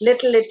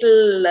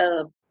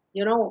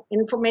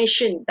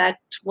information that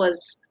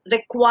was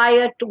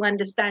required to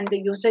understand the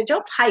usage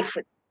of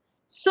hyphen.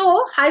 So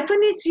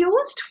hyphen is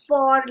used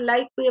for,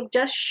 like we have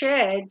just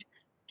shared,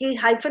 कि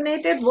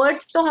hyphenated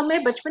words तो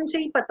हमें बचपन से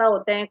ही पता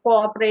होते हैं,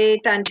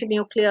 cooperate,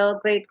 anti-nuclear,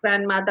 great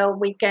grandmother,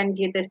 weekend,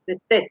 ये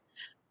this.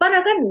 पर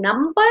अगर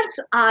numbers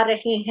आ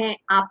रहे हैं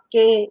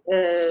आपके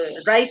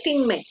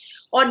writing में,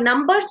 और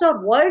numbers और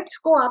words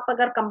को आप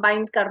अगर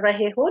combine कर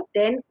रहे हो,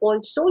 then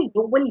also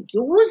you will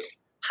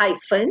use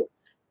hyphen.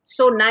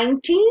 So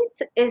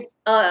 19th is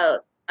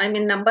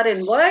number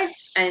in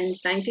words, and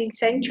 19th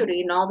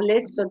century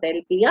novelist, so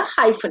there'll be a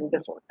hyphen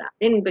before that,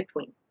 in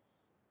between.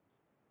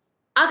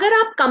 अगर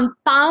आप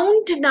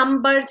कंपाउंड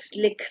नंबर्स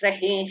लिख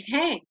रहे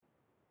हैं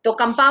तो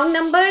कंपाउंड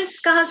नंबर्स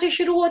कहाँ से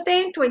शुरू होते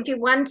हैं?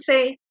 21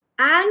 से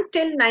and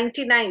till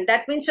 99.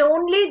 That means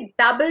only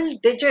double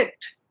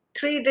digit,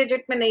 3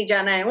 digit में नहीं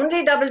जाना है,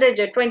 ओनली डबल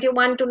डिजिट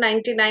 21 to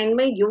 99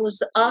 में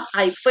use a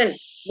hyphen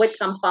with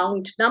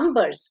compound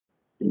numbers.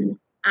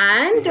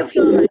 And if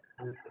you,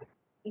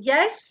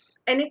 yes,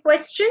 any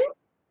question?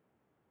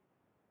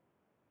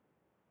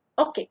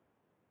 Okay.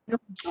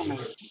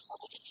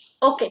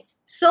 Okay.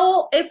 So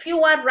if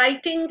you are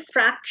writing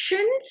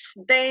fractions,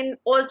 then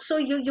also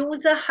you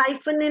use a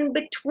hyphen in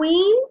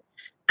between.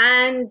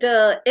 And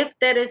if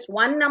there is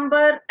one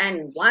number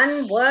and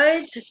one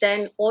word,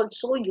 then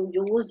also you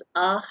use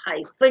a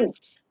hyphen.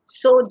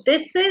 So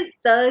this is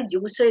the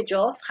usage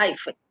of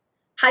hyphen.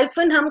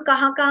 Hyphen हम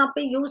कहाँ कहाँ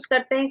पे use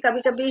करते हैं,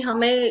 कभी कभी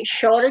हमें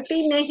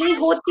surety नहीं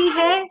होती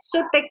है,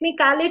 सो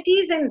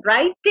technicalities in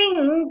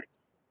writing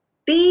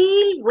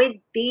deal with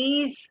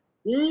these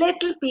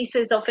little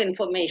pieces of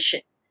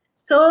information.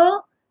 So,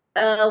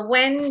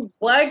 when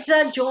words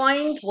are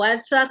joined,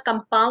 words are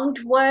compound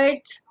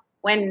words,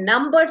 when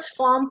numbers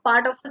form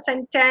part of a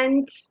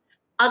sentence,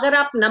 अगर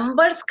आप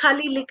numbers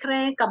खाली लिख रहे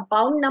हैं,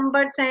 compound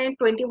numbers हैं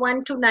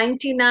 21 to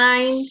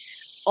 99,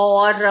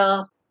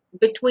 और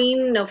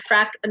between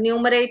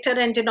numerator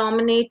and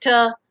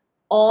denominator,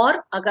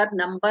 और अगर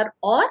number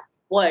और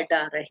word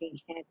आ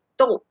रही हैं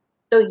तो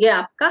ये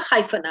आपका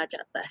hyphen आ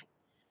जाता है.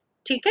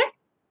 ठीक है,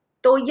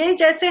 तो ये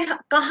जैसे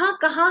कहाँ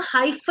कहाँ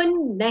हाइफन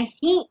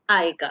नहीं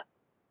आएगा,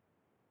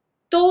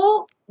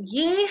 तो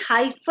ये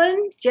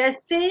हाइफन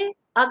जैसे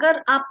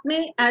अगर आपने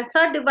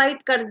ऐसा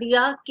डिवाइड कर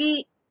दिया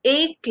कि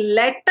एक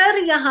लेटर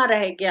यहां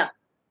रह गया,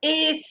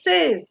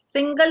 एसेस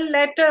सिंगल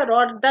लेटर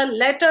और the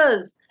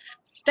letters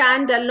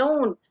stand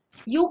alone,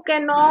 you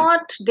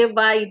cannot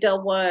divide a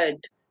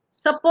word.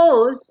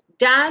 Suppose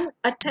Dan,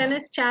 a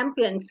tennis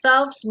champion,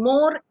 serves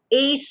more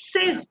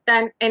aces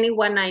than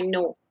anyone I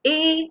know.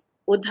 A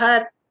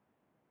उधर,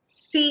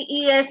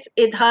 CES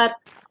इधर,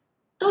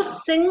 तो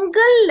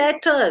सिंगल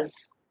लेटर्स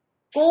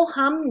को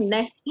हम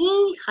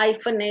नहीं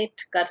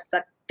हाइफनेट कर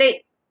सकते,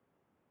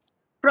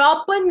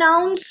 प्रॉपर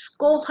नाउन्स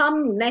को हम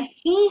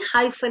नहीं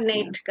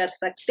हाइफनेट कर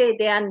सकते,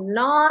 they are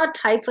not,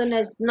 hyphen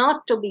is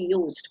not to be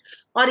used.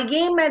 और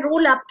ये मैं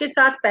रूल आपके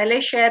साथ पहले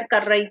शेयर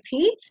कर रही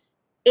थी,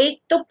 एक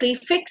तो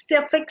प्रीफिक्स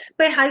या फिक्स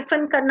पे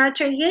हाइफन करना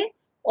चाहिए,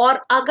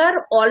 और अगर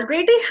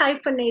ऑलरेडी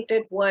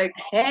हाइफनेटेड वर्ड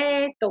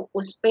है तो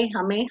उस पे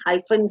हमें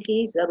हाइफन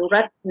की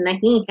जरूरत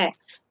नहीं है.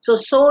 सो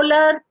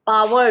सोलर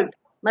पावर्ड,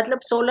 मतलब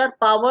solar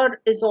power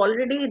is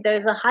already, there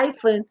is a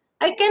hyphen,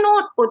 I can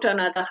not put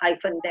another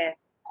hyphen there.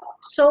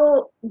 So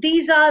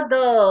these are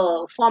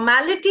the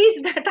formalities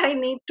that I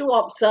need to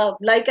observe,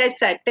 like I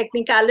said,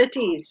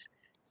 technicalities.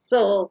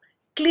 So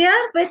clear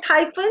with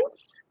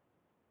hyphens?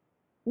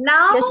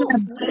 Now,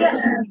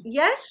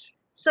 yes.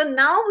 So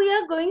now we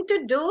are going to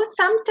do,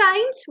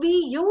 sometimes we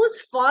use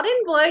foreign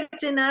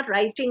words in our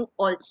writing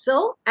also,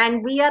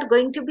 and we are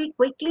going to be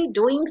quickly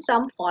doing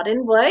some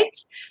foreign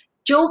words,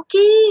 जो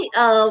कि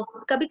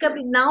कभी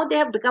कभी now they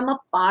have become a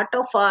part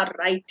of our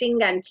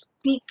writing and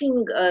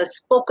speaking,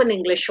 spoken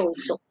English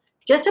also.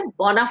 जैसे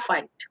bona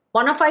fide.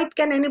 Bona fide,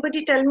 can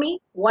anybody tell me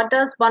what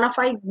does bona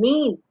fide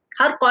mean?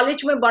 Her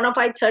college में bona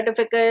fide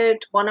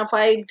certificate, bona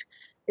fide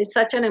is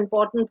such an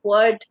important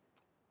word.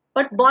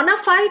 But bona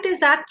fide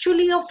is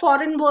actually a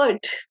foreign word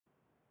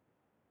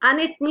and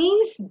it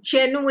means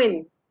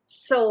genuine.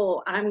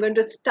 So I'm going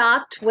to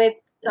start with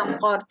some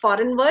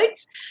foreign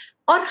words.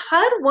 और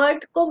हर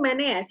word को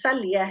मैंने ऐसा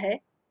लिया है,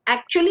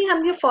 actually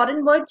हम ये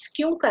foreign words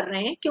क्यों कर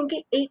रहे हैं,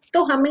 क्योंकि एक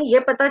तो हमें ये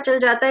पता चल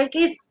जाता है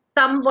कि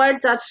some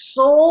words are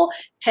so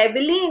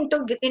heavily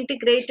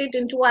integrated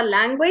into our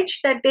language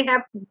that they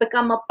have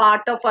become a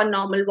part of our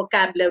normal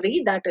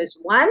vocabulary. That is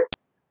one.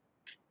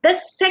 The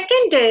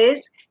second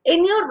is,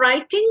 in your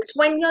writings,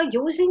 when you're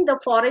using the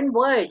foreign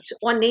words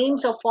or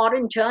names of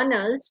foreign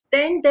journals,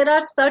 then there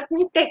are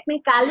certain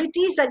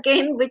technicalities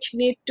again which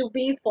need to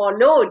be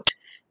followed.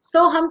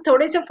 So हम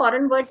थोड़े से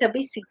foreign words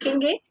अभी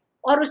सीखेंगे,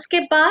 और उसके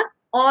बाद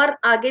और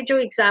आगे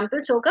जो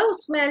examples होगा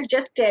उसमें I'll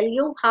just tell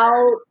you how,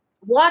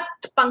 what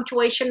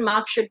punctuation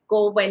mark should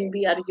go when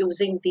we are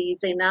using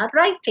these in our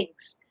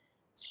writings.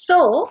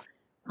 So,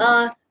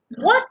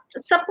 what,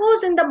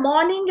 suppose in the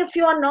morning, if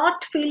you are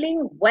not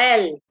feeling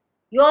well,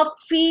 you are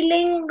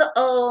feeling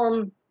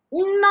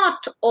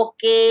not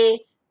okay,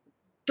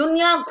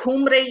 दुनिया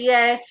घूम रही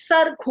है,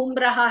 sir घूम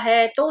रहा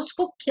है, तो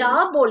उसको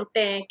क्या बोलते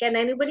हैं? Can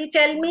anybody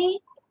tell me?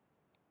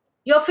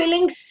 You're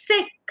feeling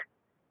sick.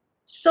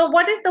 So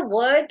what is the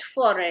word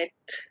for it?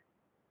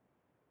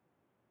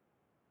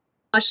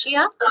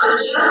 Nausea.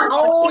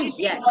 Oh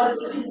yes,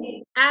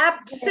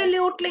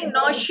 absolutely,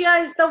 nausea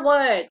is the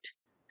word.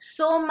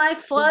 So my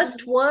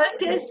first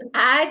word is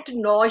ad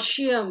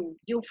nauseum.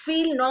 You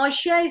feel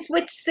nausea is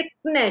with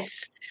sickness.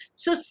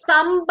 So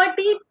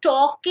somebody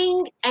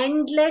talking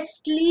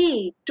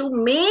endlessly to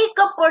make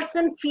a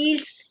person feel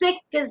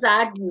sick is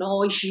ad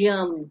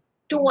nauseum.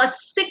 To a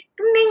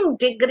sickening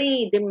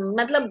degree,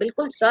 मतलब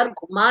बिल्कुल sir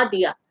घुमा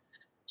दिया.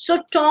 So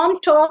Tom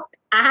talked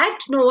ad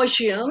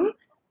nauseum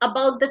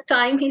about the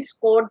time he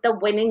scored the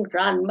winning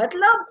run.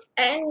 मतलब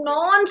and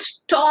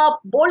non-stop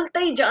बोलते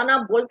ही जाना,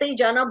 बोलते ही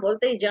जाना,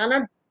 बोलते ही जाना,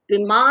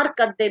 बीमार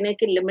कर देने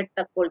की लिमिट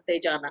तक बोलते ही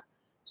जाना.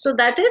 So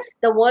that is,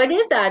 the word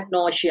is ad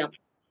nauseum.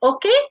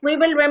 Okay, we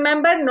will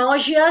remember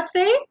nausea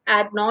से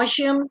ad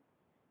nauseum.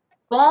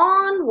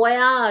 Bon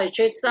voyage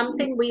is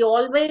something we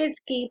always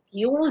keep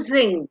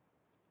using.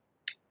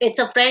 It's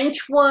a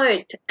French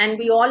word and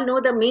we all know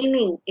the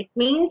meaning. It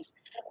means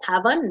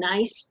Have a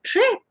nice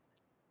trip.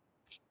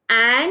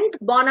 And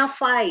bona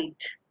fide.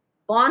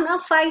 Bona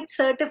fide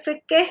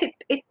certificate.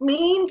 It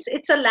means,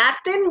 it's a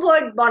Latin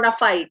word, bona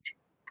fide.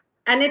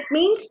 And it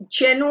means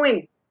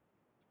genuine.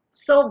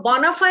 So,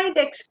 bona fide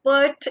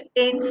expert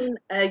in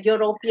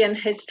European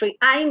history.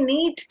 I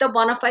need the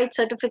bona fide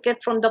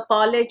certificate from the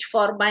college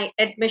for my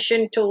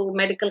admission to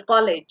medical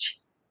college.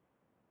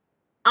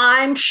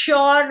 I'm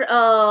sure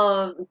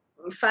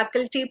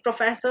faculty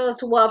professors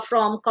who are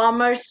from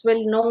commerce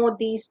will know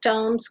these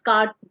terms.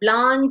 Carte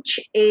blanche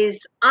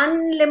is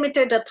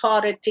unlimited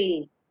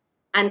authority,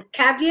 and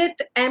caveat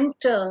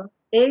emptor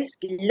is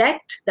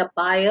let the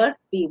buyer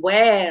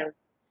beware.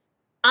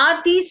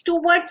 Are these two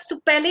words, तो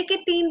पहले के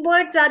तीन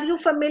words, are you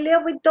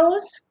familiar with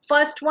those?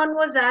 First one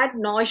was ad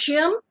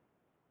nauseam,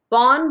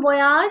 bon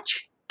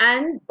voyage,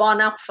 and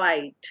bona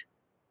fide.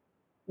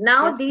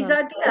 Now Yes, these ma'am.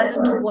 are the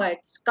other two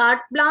words,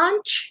 carte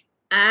blanche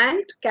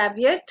and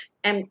caveat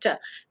emptor.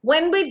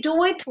 When we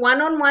do it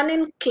one-on-one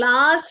in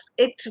class,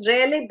 it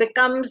really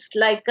becomes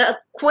like a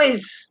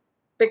quiz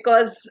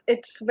because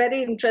it's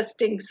very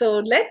interesting. So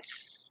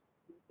let's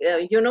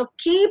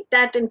keep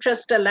that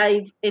interest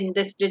alive in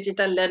this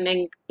digital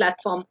learning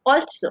platform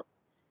also.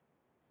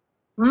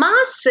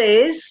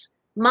 Masses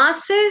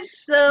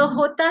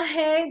होता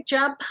है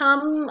जब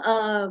हम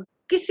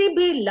किसी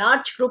भी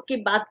large group की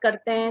बात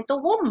करते हैं तो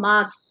वो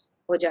मास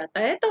हो जाता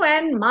है, तो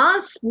and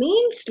mass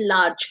means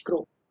large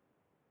group.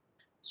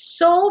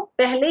 सो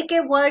पहले के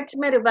वर्ड्स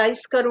में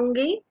रिवाइज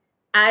करूंगी.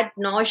 ad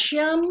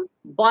nauseam,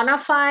 bona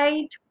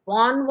fide,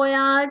 bon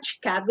voyage,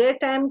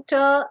 caveat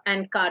emptor,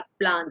 and carte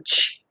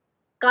blanche.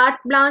 Carte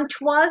blanche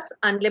was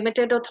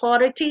unlimited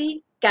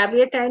authority,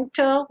 caveat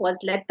emptor was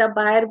let the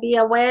buyer be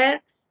aware,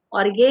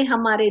 और ये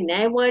हमारे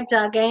नए words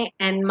आ गए.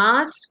 En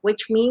masse,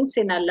 which means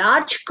in a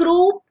large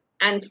group,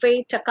 and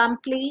fait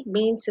accompli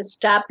means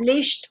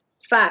established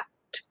fact.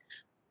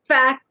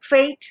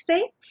 Fate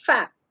से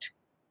fact.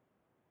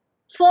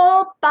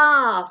 Faux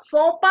pas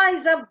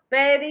is a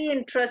very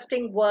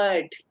interesting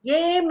word.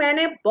 ये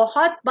मैंने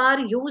बहुत बार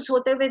use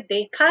होते हुए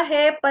देखा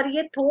है, पर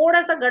ये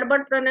थोड़ा सा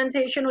गड़बड़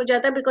प्रोनाउंसिएशन हो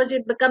जाता है because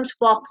it becomes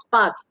fox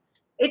pass.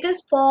 It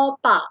is faux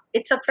pas.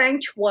 It's a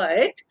French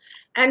word,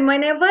 and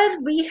whenever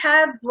we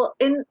have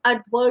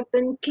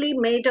inadvertently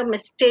made a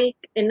mistake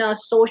on a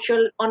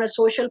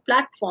social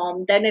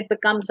platform, then it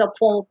becomes a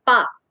faux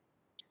pas.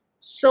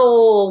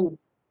 So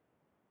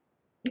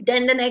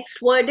then the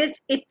next word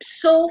is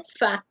ipso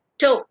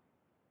facto,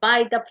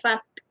 by the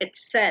fact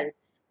itself.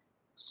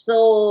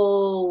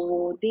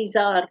 So these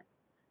are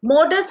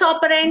modus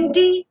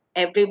operandi,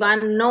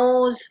 everyone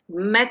knows,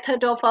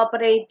 method of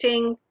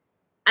operating,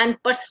 and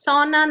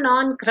persona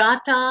non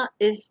grata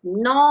is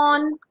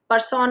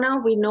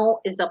persona we know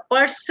is a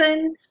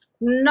person,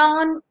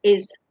 non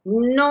is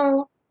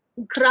no,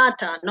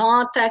 grata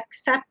not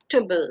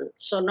acceptable,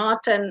 so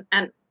not an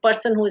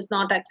person who is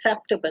not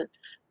acceptable.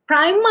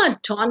 Prima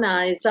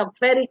donna is a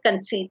very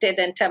conceited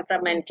and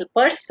temperamental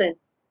person,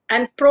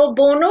 and pro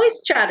bono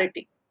is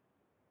charity.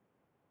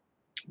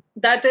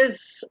 That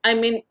is, I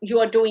mean, you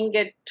are doing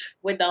it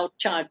without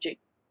charging.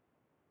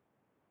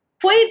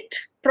 Quid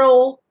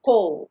pro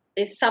quo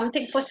is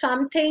something for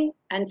something,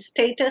 and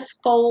status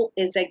quo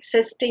is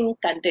existing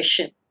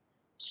condition.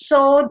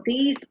 So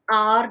these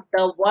are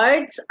the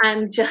words.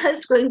 I'm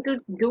just going to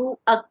do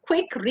a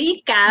quick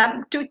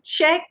recap to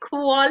check who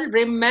all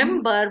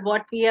remember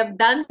what we have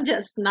done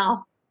just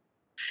now.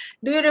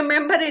 Do you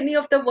remember any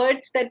of the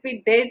words that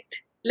we did?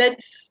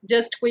 Let's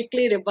just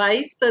quickly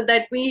revise so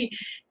that we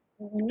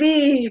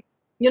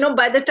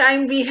by the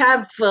time we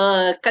have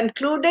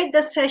concluded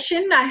the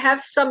session, I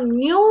have some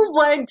new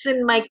words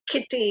in my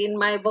kitty, in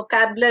my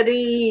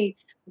vocabulary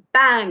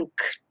bank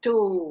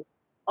to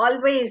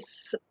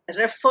always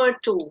refer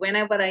to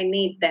whenever I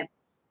need them.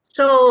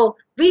 So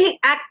we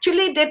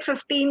actually did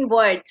 15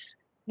 words.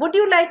 Would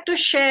you like to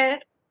share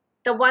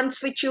the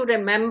ones which you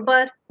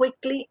remember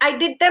quickly? I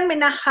did them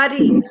in a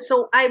hurry,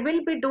 so I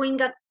will be doing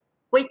a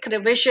quick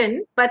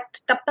revision, but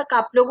तब तक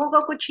आप लोगों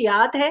को कुछ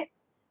याद है?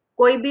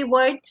 कोई भी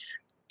words?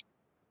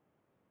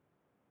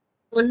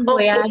 Bon Okay.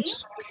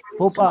 voyage.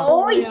 Hopa.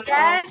 Oh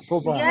yes,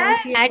 Hopa.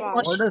 yes, Ad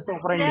Modus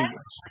operandi.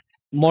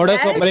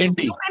 Modus yes.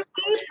 operandi. You can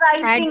keep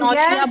ad writing.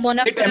 nausea, Yes.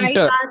 bona Caveat fide,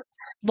 emptor.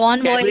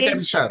 bon Caveat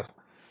voyage. emptor.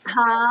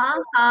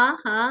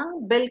 हाँ,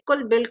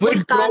 बिल्कुल बिल्कुल.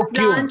 Quid pro Carte quo.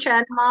 blanche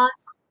and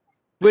mask.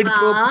 Quid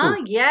pro quo.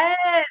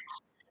 Yes.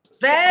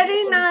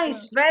 Very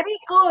nice. Very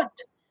good.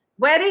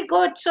 Very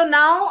good. So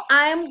now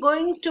I am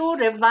going to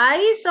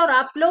revise, और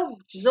आप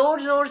लोग जोर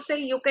जोर से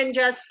you can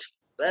just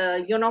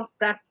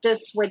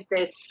practice with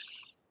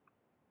this.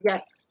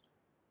 Yes.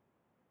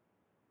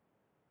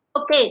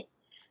 Okay.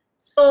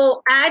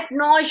 So ad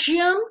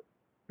nauseam,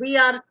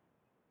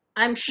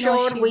 I'm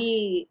sure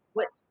Nausea.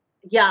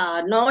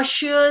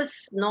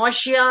 nauseous,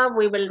 nausea,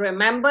 we will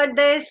remember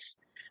this.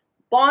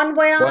 Bon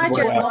voyage Bon and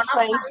voyage. bona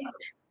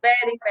fide,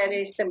 very,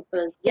 very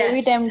simple.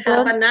 Caveat Yes,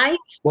 have a emptor.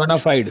 nice, Bona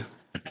fide.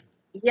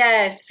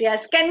 yes.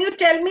 Can you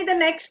tell me the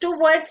next two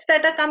words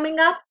that are coming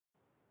up?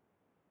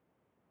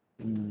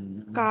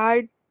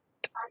 Card.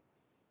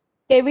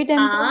 Caveat emptor.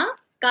 Ah,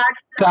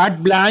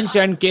 Carte blanche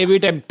and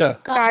KV tempter.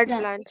 Carte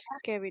blanche.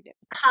 KVD.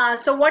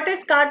 So what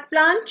is carte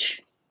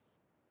blanche?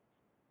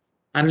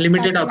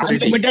 Unlimited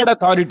authority. Unlimited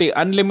authority.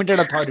 Unlimited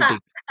authority.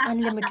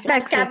 Unlimited And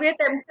access. caveat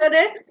emptor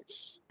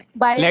is?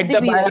 Let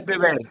the buyer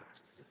beware.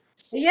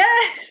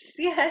 Yes,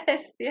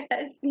 yes,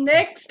 yes.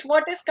 Next,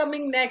 what is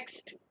coming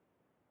next?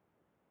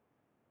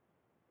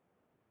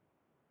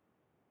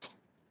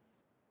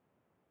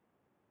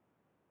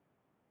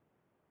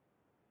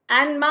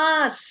 En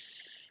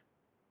masse.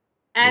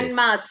 En Yes.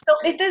 masse. So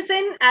it is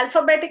in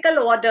alphabetical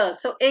order.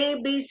 So A,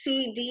 B,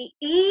 C, D,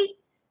 E.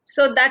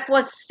 So that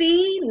was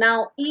C,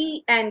 now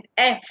E and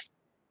F.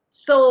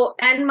 So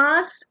en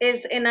masse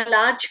is in a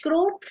large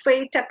group.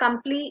 Fait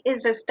accompli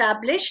is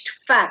established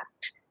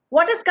fact.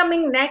 What is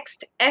coming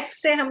next? F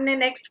से हमने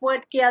next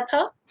word किया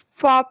था.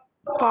 Papa.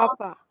 Faux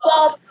pas.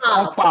 Faux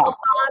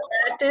pas,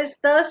 that is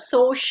the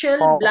social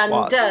Faux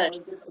blunder.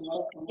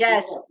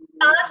 Yes.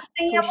 Pass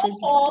नहीं है वो Social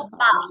faux blunder.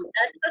 pas.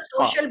 That's the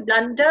social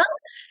blunder.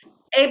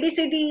 A, B,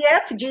 C, D, E,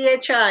 F, G,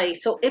 H, I.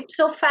 So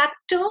ipso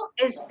facto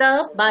is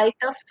the by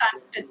the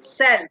fact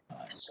itself.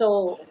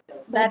 So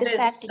By that the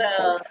fact is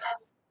itself.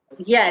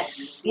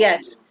 yes,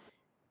 yes.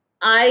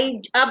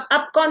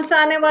 अब कौन सा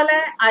आने वाला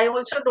है? I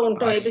also don't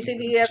know. A, B, C,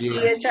 D, E, F, G,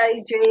 H,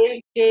 I,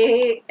 J,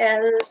 K,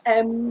 L,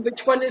 M.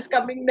 Which one is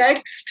coming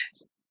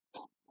next?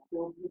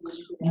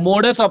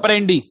 Modus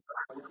operandi.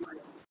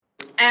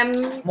 M,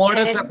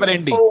 Modus N,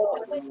 operandi. O.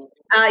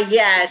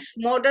 Yes,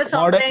 modus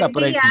Modus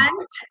operandi operandi.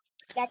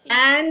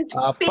 and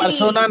P.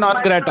 Persona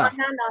non grata.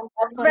 Persona non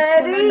grata. Persona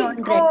Very non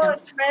grata. good,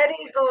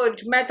 very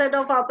good. Method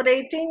of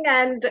operating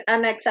and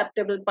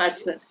unacceptable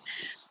person.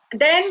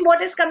 Then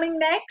what is coming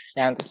next?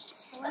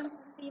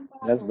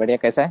 बस बढ़िया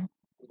कैसा है?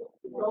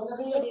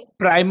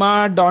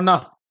 Prima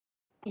donna.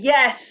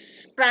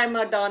 Yes,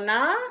 prima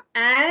donna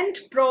and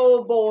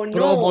pro bono.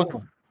 Pro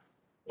bono.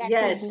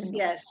 Yes,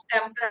 yes,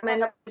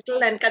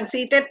 temperamental and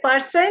conceited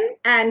person,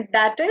 and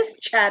that is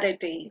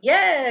charity.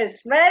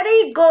 Yes,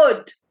 very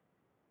good.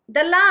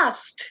 The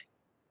last,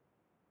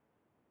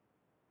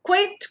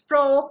 quid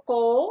pro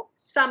quo,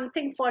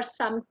 something for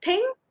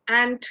something,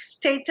 and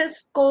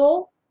status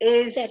quo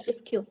is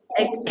Status quo.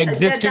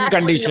 Existing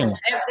that we condition.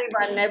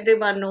 know.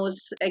 Everyone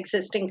knows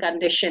existing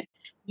condition.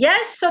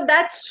 Yes, so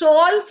that's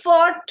all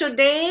for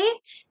today,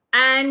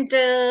 and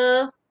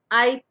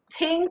I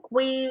think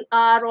we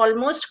are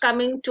almost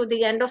coming to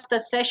the end of the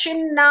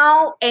session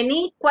now.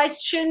 Any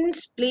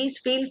questions, please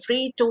feel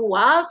free to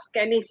ask.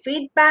 Any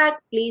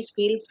feedback, please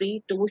feel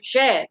free to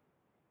share.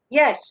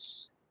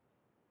 Yes.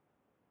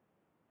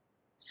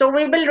 So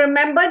we will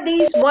remember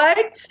these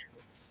words.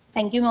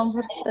 Thank you, ma'am,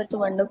 for such a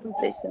wonderful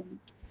session.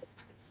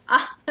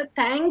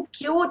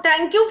 Thank you.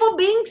 Thank you for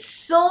being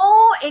so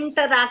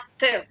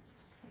interactive.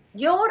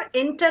 Your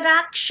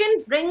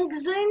interaction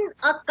brings in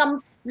a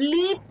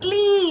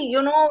completely,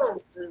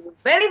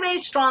 very, very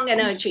strong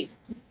energy.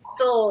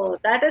 So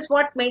that is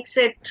what makes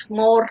it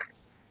more,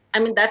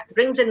 that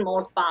brings in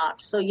more power.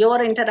 So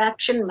your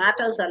interaction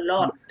matters a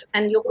lot,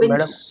 and you've been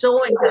Madam,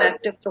 so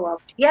interactive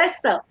throughout.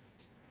 Yes, sir.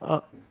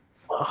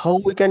 how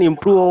we can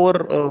improve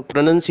our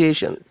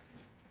pronunciation?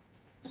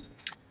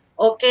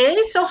 Okay,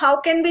 so how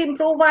can we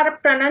improve our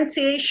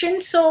pronunciation?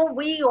 So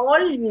we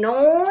all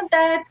know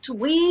that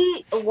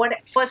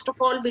first of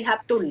all, we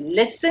have to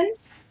listen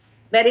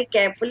very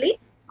carefully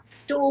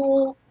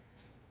to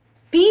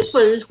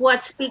people who are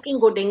speaking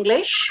good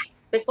English,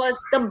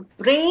 because the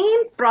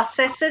brain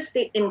processes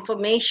the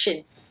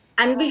information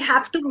and we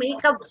have to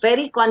make a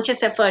very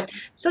conscious effort.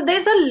 So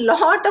there's a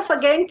lot of,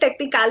 again,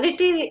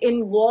 technicality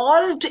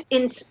involved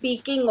in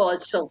speaking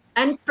also.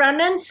 And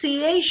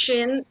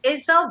pronunciation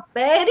is a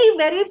very,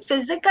 very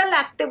physical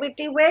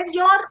activity where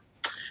your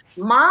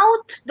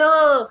mouth,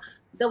 the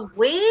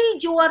way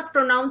you are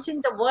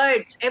pronouncing the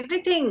words,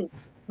 everything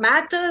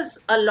matters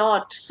a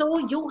lot. So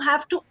you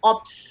have to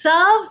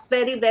observe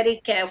very,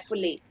 very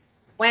carefully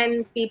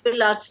when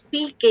people are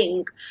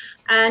speaking.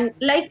 And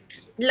like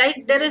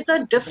there is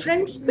a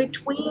difference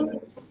between,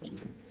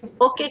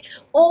 okay,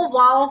 oh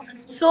wow,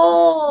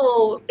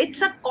 so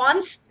it's a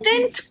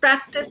constant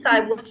practice,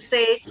 I would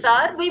say,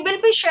 sir. We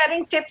will be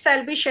sharing tips.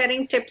 I'll be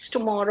sharing tips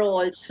tomorrow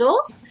also,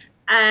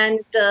 and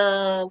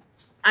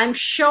I'm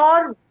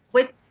sure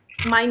with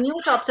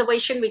minute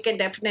observation we can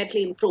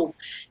definitely improve.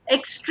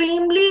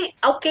 Extremely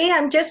okay.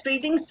 I'm just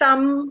reading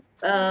some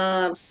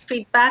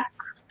feedback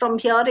from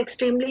here.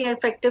 Extremely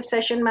effective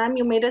session, ma'am.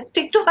 You made us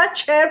stick to our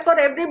chair for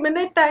every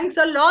minute. Thanks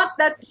a lot.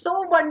 That's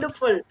so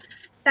wonderful.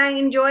 I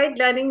enjoyed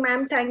learning,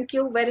 ma'am. Thank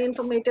you. Very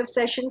informative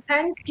session.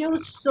 Thank you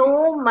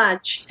so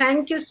much.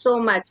 Thank you so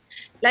much.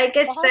 Like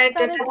I said,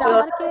 it is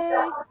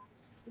your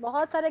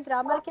बहुत सारे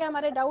grammar के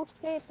हमारे doubts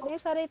थे, इतने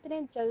सारे,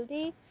 इतने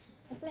जल्दी,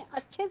 इतने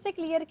अच्छे से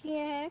क्लियर किए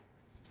हैं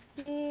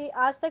कि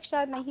आज तक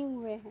शायद नहीं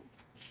हुए हैं।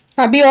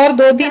 अभी और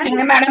 2 दिन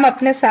है मैडम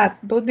अपने साथ।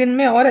 2 दिन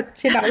में और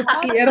अच्छे डाउट्स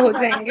बहुत क्लियर अच्छी हो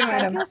बात। जाएंगे thank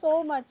madam. You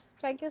so much,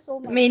 thank you so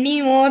much.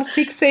 Many more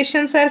 6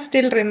 sessions are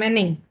still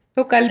remaining.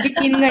 तो कल भी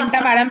 3 घंटा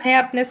मैडम है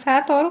अपने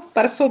साथ और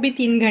परसों भी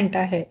 3 घंटा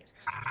है।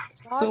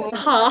 बहुत तो अच्छे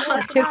हाँ से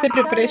अच्छे इतना से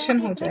अच्छा प्रिपरेशन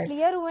हो इतने जाएगा।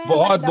 क्लियर हुए हैं हमारे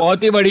बहुत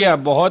बहुत ही डाउट्स। बढ़िया,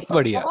 बहुत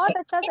बढ़िया। बहुत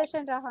अच्छा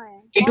सेशन रहा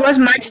है, इट बहुत वाज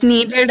अच्छा मच लगा।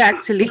 Needed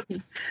actually.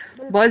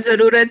 बहुत बिल्कुल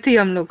जरूरत थी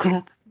हम लोग को।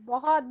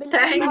 बहुत बिल्कुल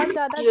थैंक बहुत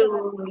ज्यादा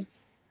जरूरत थी। You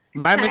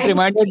Ma'am, thank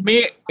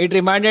it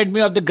reminded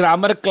me of the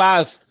grammar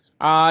class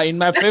in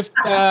my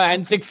fifth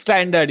and sixth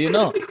standard, you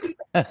know.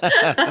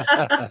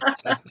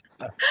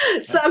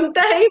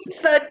 Sometimes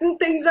certain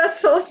things are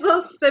so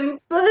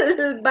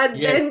simple, but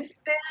Yes, then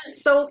still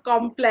so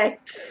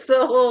complex.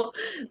 So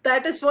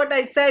that is what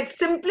I said.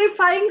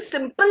 Simplifying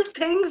simple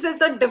things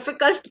is a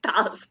difficult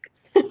task.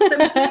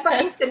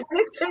 Simplifying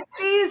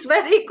simplicity is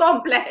very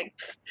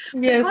complex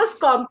because Yes.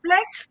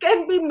 complex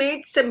can be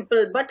made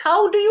simple. But how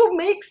do you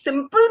make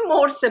simple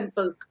more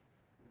simple?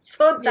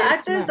 So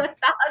that Yes, is ma'am.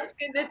 a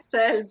task in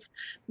itself.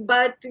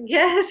 But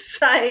yes,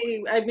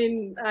 I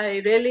mean I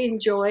really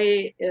enjoy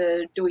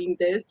doing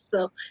this.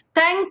 So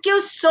thank you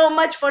so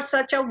much for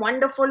such a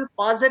wonderful,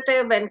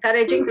 positive,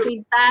 encouraging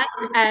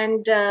feedback.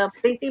 And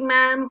Preeti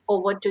ma'am,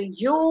 over to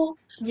you.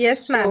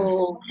 Yes, ma'am.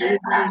 So we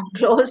will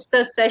close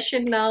the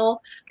session now.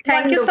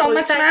 Thank you so Wonderful.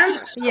 much, Thank ma'am. you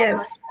so much.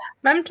 Yes.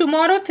 Ma'am,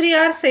 tomorrow 3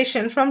 hour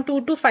session from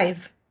 2 to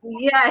 5.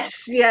 Yes,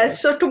 yes.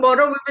 So Yes.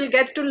 tomorrow we will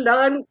get to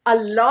learn a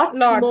lot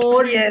Lot.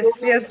 more new. Yes,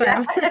 yes,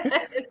 ma'am.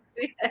 Yes,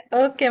 yes.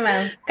 Okay,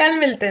 ma'am. कल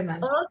मिलते हैं,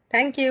 ma'am. Okay.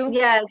 Thank you.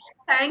 Yes,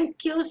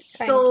 thank you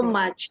Thank so you.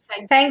 much.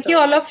 Thank you Thank you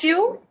so all of much.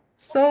 you.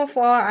 So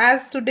for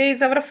as today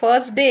is our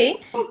first day,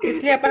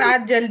 इसलिए अपन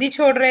आज जल्दी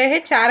छोड़ रहे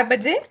हैं 4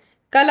 बजे.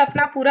 कल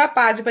अपना पूरा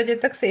 5 बजे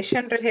तक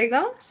सेशन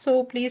रहेगा. So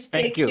please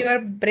thank take you. your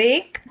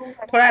break.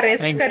 थोड़ा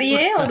रेस्ट Thank you.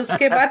 करिए और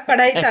उसके बाद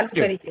पढ़ाई Thank चालू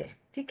you. करिए.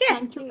 ठीक है?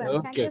 Thank you ma'am,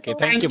 thank Okay, you okay. So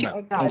Thank you, much. Thank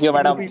you. ma'am. Thank you,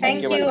 madam.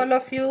 Thank you all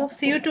of you.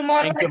 See you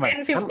tomorrow Thank you, at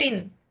ma'am.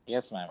 10:15.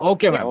 Yes, ma'am.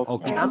 Okay, ma'am. Okay.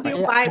 Okay. Thank you.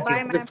 Yeah, Bye, okay.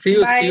 bye, ma'am. See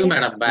you, Bye.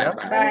 madam. Bye,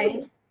 Yeah. bye.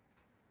 Bye.